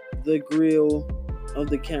the grill of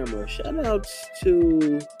the camera. Shout outs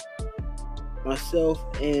to myself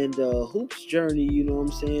and Hoops Journey, you know what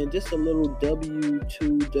I'm saying? Just a little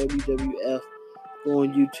W2 WWF. Go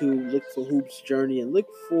on YouTube, look for Hoops Journey, and look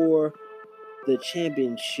for the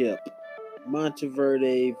championship.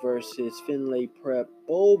 Monteverde versus Finlay Prep.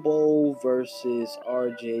 Bobo versus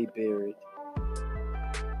RJ Barrett.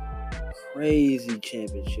 Crazy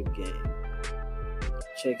championship game.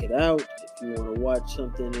 Check it out if you want to watch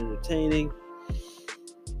something entertaining.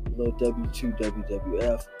 Little W2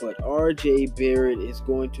 WWF. But RJ Barrett is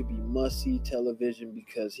going to be must-see television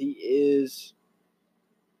because he is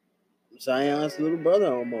Zion's little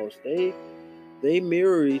brother almost. They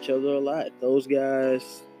mirror each other a lot. Those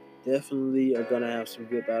guys definitely are going to have some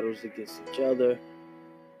good battles against each other.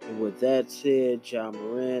 And with that said, Ja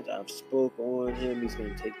Morant, I've spoke on him. He's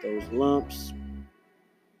going to take those lumps.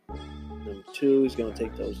 Number 2, he's going to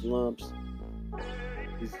take those lumps.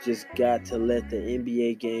 He's just got to let the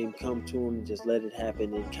NBA game come to him and just let it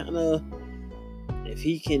happen. And kind of, if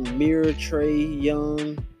he can mirror Trae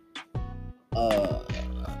Young,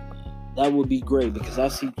 that would be great because I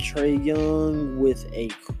see Trae Young with a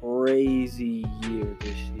crazy year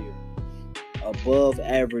this year. Above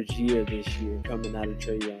average year this year coming out of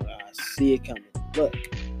Trae Young. I see it coming. Look,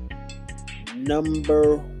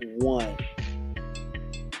 Number 1.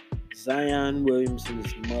 Zion Williamson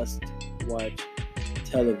is must-watch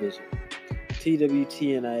television.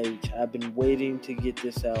 TWTNIH. I've been waiting to get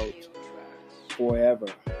this out forever.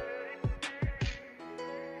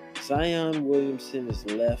 Zion Williamson is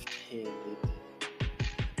left-handed.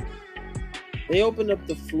 They opened up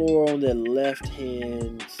the floor on the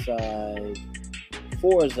left-hand side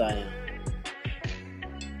for Zion.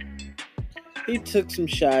 He took some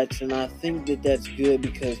shots, and I think that that's good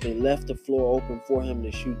because they left the floor open for him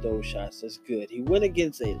to shoot those shots. That's good. He went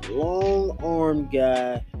against a long-armed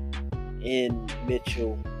guy in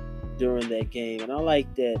Mitchell during that game, and I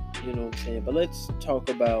like that, you know what I'm saying? But let's talk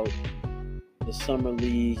about the Summer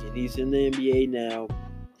League, and he's in the NBA now.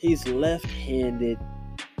 He's left-handed.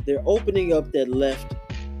 They're opening up that left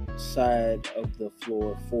side of the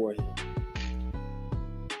floor for him.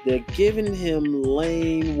 They're giving him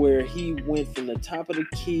lane where he went from the top of the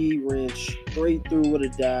key, ran straight through with a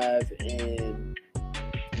dive, and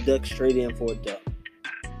ducked straight in for a dunk.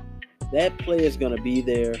 That play is going to be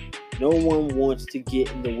there. No one wants to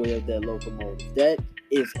get in the way of that locomotive. That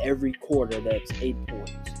is every quarter. That's 8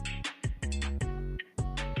 points.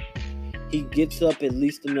 He gets up at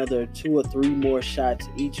least another 2 or 3 more shots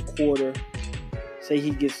each quarter. Say he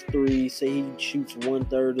gets 3. Say he shoots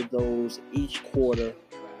 1/3 of those each quarter.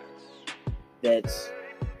 That's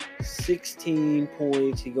 16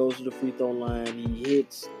 points. He goes to the free throw line. He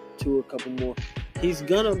hits a couple more. He's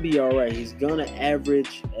going to be all right. He's going to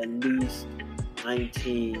average at least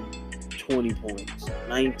 19, 20 points.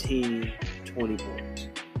 19, 20 points.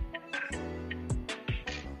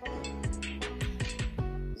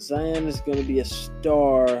 Zion is going to be a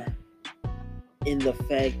star in the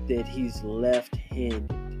fact that he's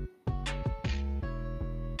left-handed.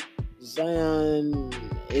 Zion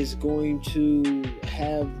is going to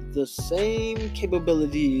have the same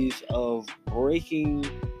capabilities of breaking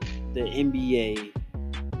the NBA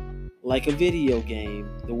like a video game,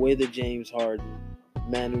 the way that James Harden,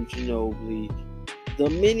 Manu Ginobili, the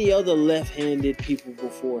many other left-handed people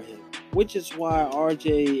before him, which is why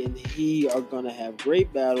RJ and he are going to have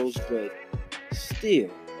great battles, but still,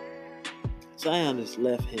 Zion is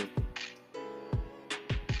left-handed.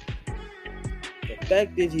 The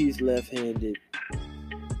fact that he's left-handed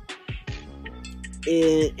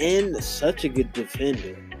and such a good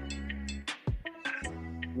defender,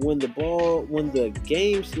 when the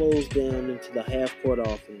game slows down into the half-court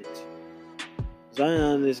offense,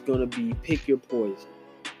 Zion is going to be pick your poison.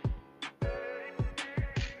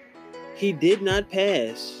 He did not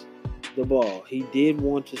pass the ball. He did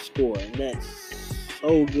want to score, and that's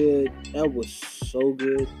so good. That was so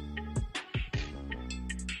good.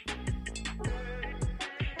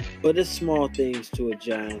 But it's small things to a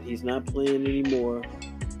Giant. He's not playing anymore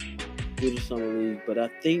through the Summer League, but I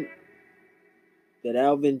think that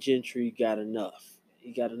Alvin Gentry got enough.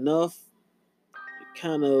 He got enough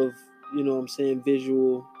kind of, you know what I'm saying,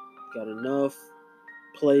 visual. Got enough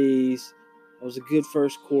plays. It was a good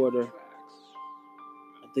first quarter.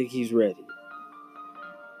 I think he's ready.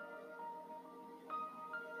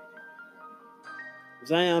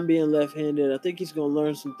 Zion being left-handed, I think he's going to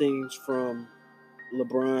learn some things from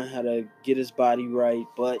LeBron, how to get his body right,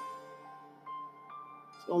 but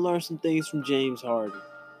he's going to learn some things from James Harden.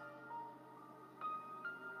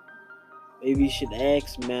 Maybe he should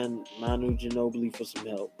ask Manu Ginobili for some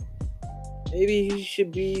help. Maybe he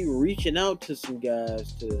should be reaching out to some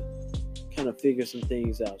guys to kind of figure some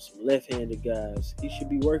things out, some left-handed guys. He should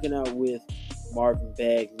be working out with Marvin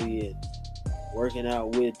Bagley and working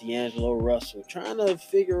out with D'Angelo Russell, trying to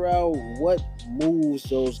figure out what moves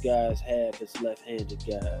those guys have as left-handed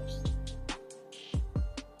guys.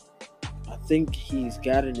 I think he's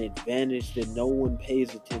got an advantage that no one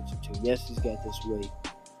pays attention to. Yes, he's got this weight,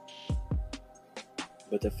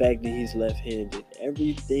 but the fact that he's left-handed,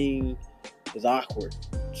 everything is awkward.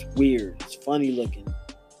 It's weird. It's funny looking.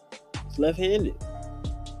 He's left-handed.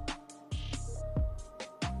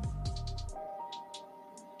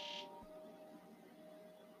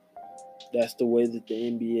 That's the way that the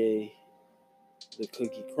NBA, the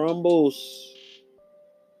cookie crumbles.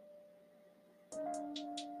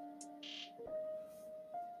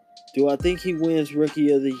 Do I think he wins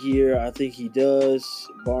Rookie of the Year? I think he does,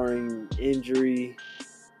 barring injury.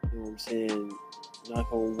 You know what I'm saying?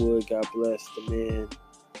 Knock on wood, God bless the man.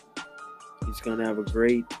 He's going to have a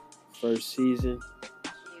great first season.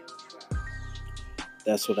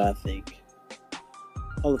 That's what I think.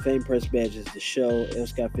 Hall of Fame Press Badge is the show. L.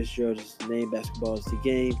 Scott Fitzgerald is the name. Basketball is the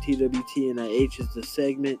game. TWTNIH is the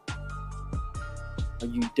segment. Are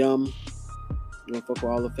you dumb? You don't fuck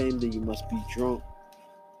with Hall of Fame? Then you must be drunk.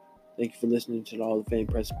 Thank you for listening to the Hall of Fame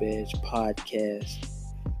Press Badge podcast.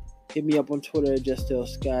 Hit me up on Twitter at Justel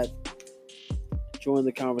Scott. Join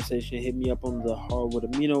the conversation. Hit me up on the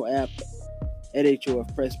Hardwood Amino app at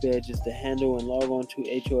HOF Press Badge is the handle, and log on to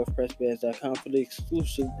hofpressbadge.com for the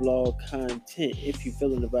exclusive blog content. If you're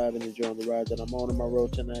feeling the vibe and enjoying the ride that I'm on my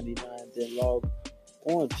road to 99, then log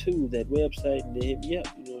on to that website and then hit me up.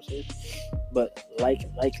 You know what I'm saying? But like,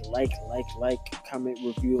 comment,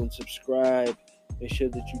 review, and subscribe. Make sure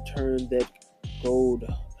that you turn that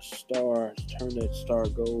star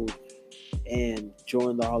gold, and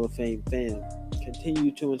join the Hall of Fame fam.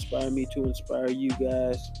 Continue to inspire me to inspire you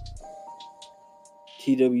guys.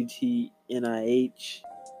 TWTNIH.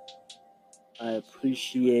 I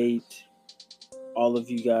appreciate all of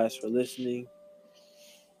you guys for listening.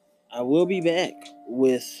 I will be back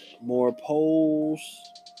with more polls,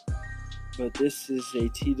 but this is a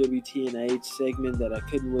TWTNIH segment that I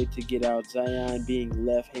couldn't wait to get out. Zion being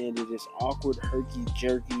left-handed is awkward,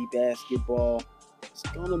 herky-jerky basketball. It's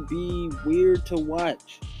going to be weird to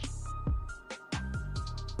watch.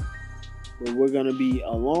 But we're going to be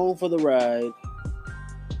along for the ride.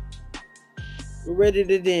 We're ready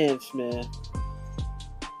to dance, man.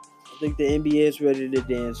 I think the NBA is ready to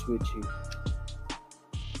dance with you.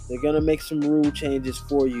 They're going to make some rule changes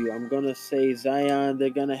for you. I'm going to say Zion, they're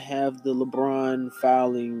going to have the LeBron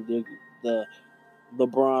fouling, the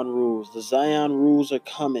LeBron rules. The Zion rules are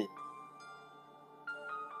coming.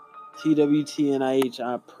 TWTNIH,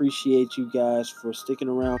 I appreciate you guys for sticking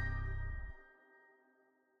around.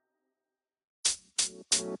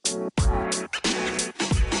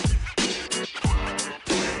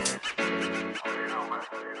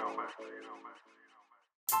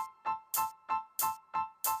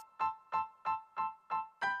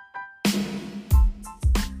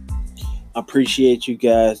 I appreciate you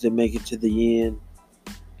guys that make it to the end,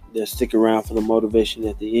 that stick around for the motivation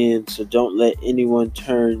at the end. So don't let anyone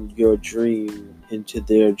turn your dream into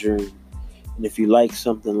their dream. And if you like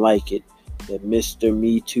something like it, that Mr.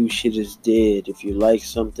 Me Too shit is dead. If you like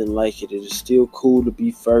something like it, it is still cool to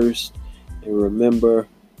be first. And remember,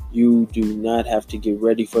 you do not have to get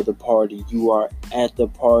ready for the party. You are at the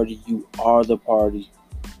party. You are the party.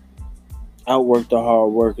 Outwork the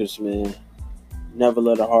hard workers, man. Never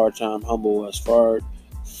let a hard time humble us.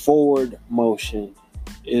 Forward motion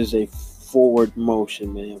is a forward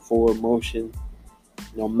motion, man. Forward motion,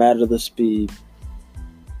 no matter the speed.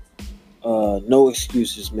 No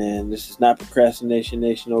excuses, man. This is not procrastination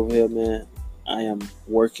nation over here, man. I am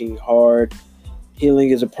working hard. Healing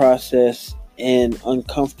is a process, and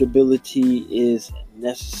uncomfortability is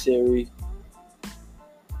necessary.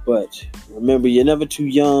 But remember, you're never too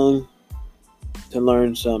young to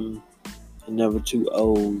learn something, and never too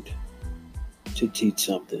old to teach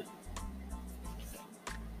something.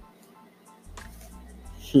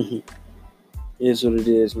 It is what it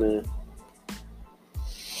is, man.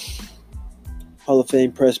 Hall of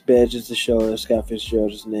Fame Press Badge is the show. That's Scott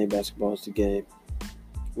Fitzgerald is the name. Basketball is the game.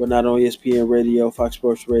 We're not on ESPN Radio, Fox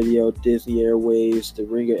Sports Radio, Disney Airwaves, the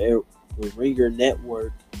Ringer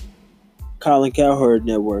Network, Colin Cowherd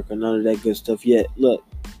Network, or none of that good stuff yet. Look,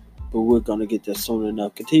 but we're going to get there soon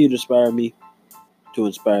enough. Continue to inspire me to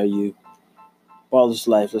inspire you. Ball is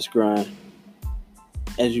life. Let's grind.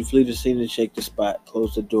 As you flee the scene and shake the spot,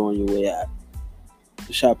 close the door on your way out.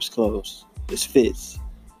 The shop is closed. It's Fitz.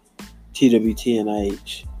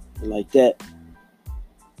 TWTNIH. And like that,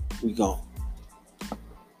 we gone.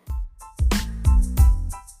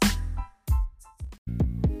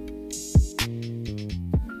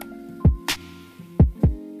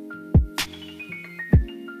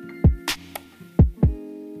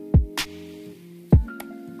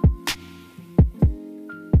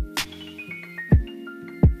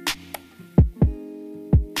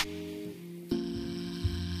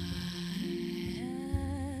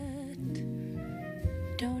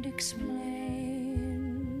 Don't explain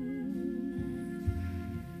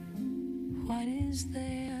what is there.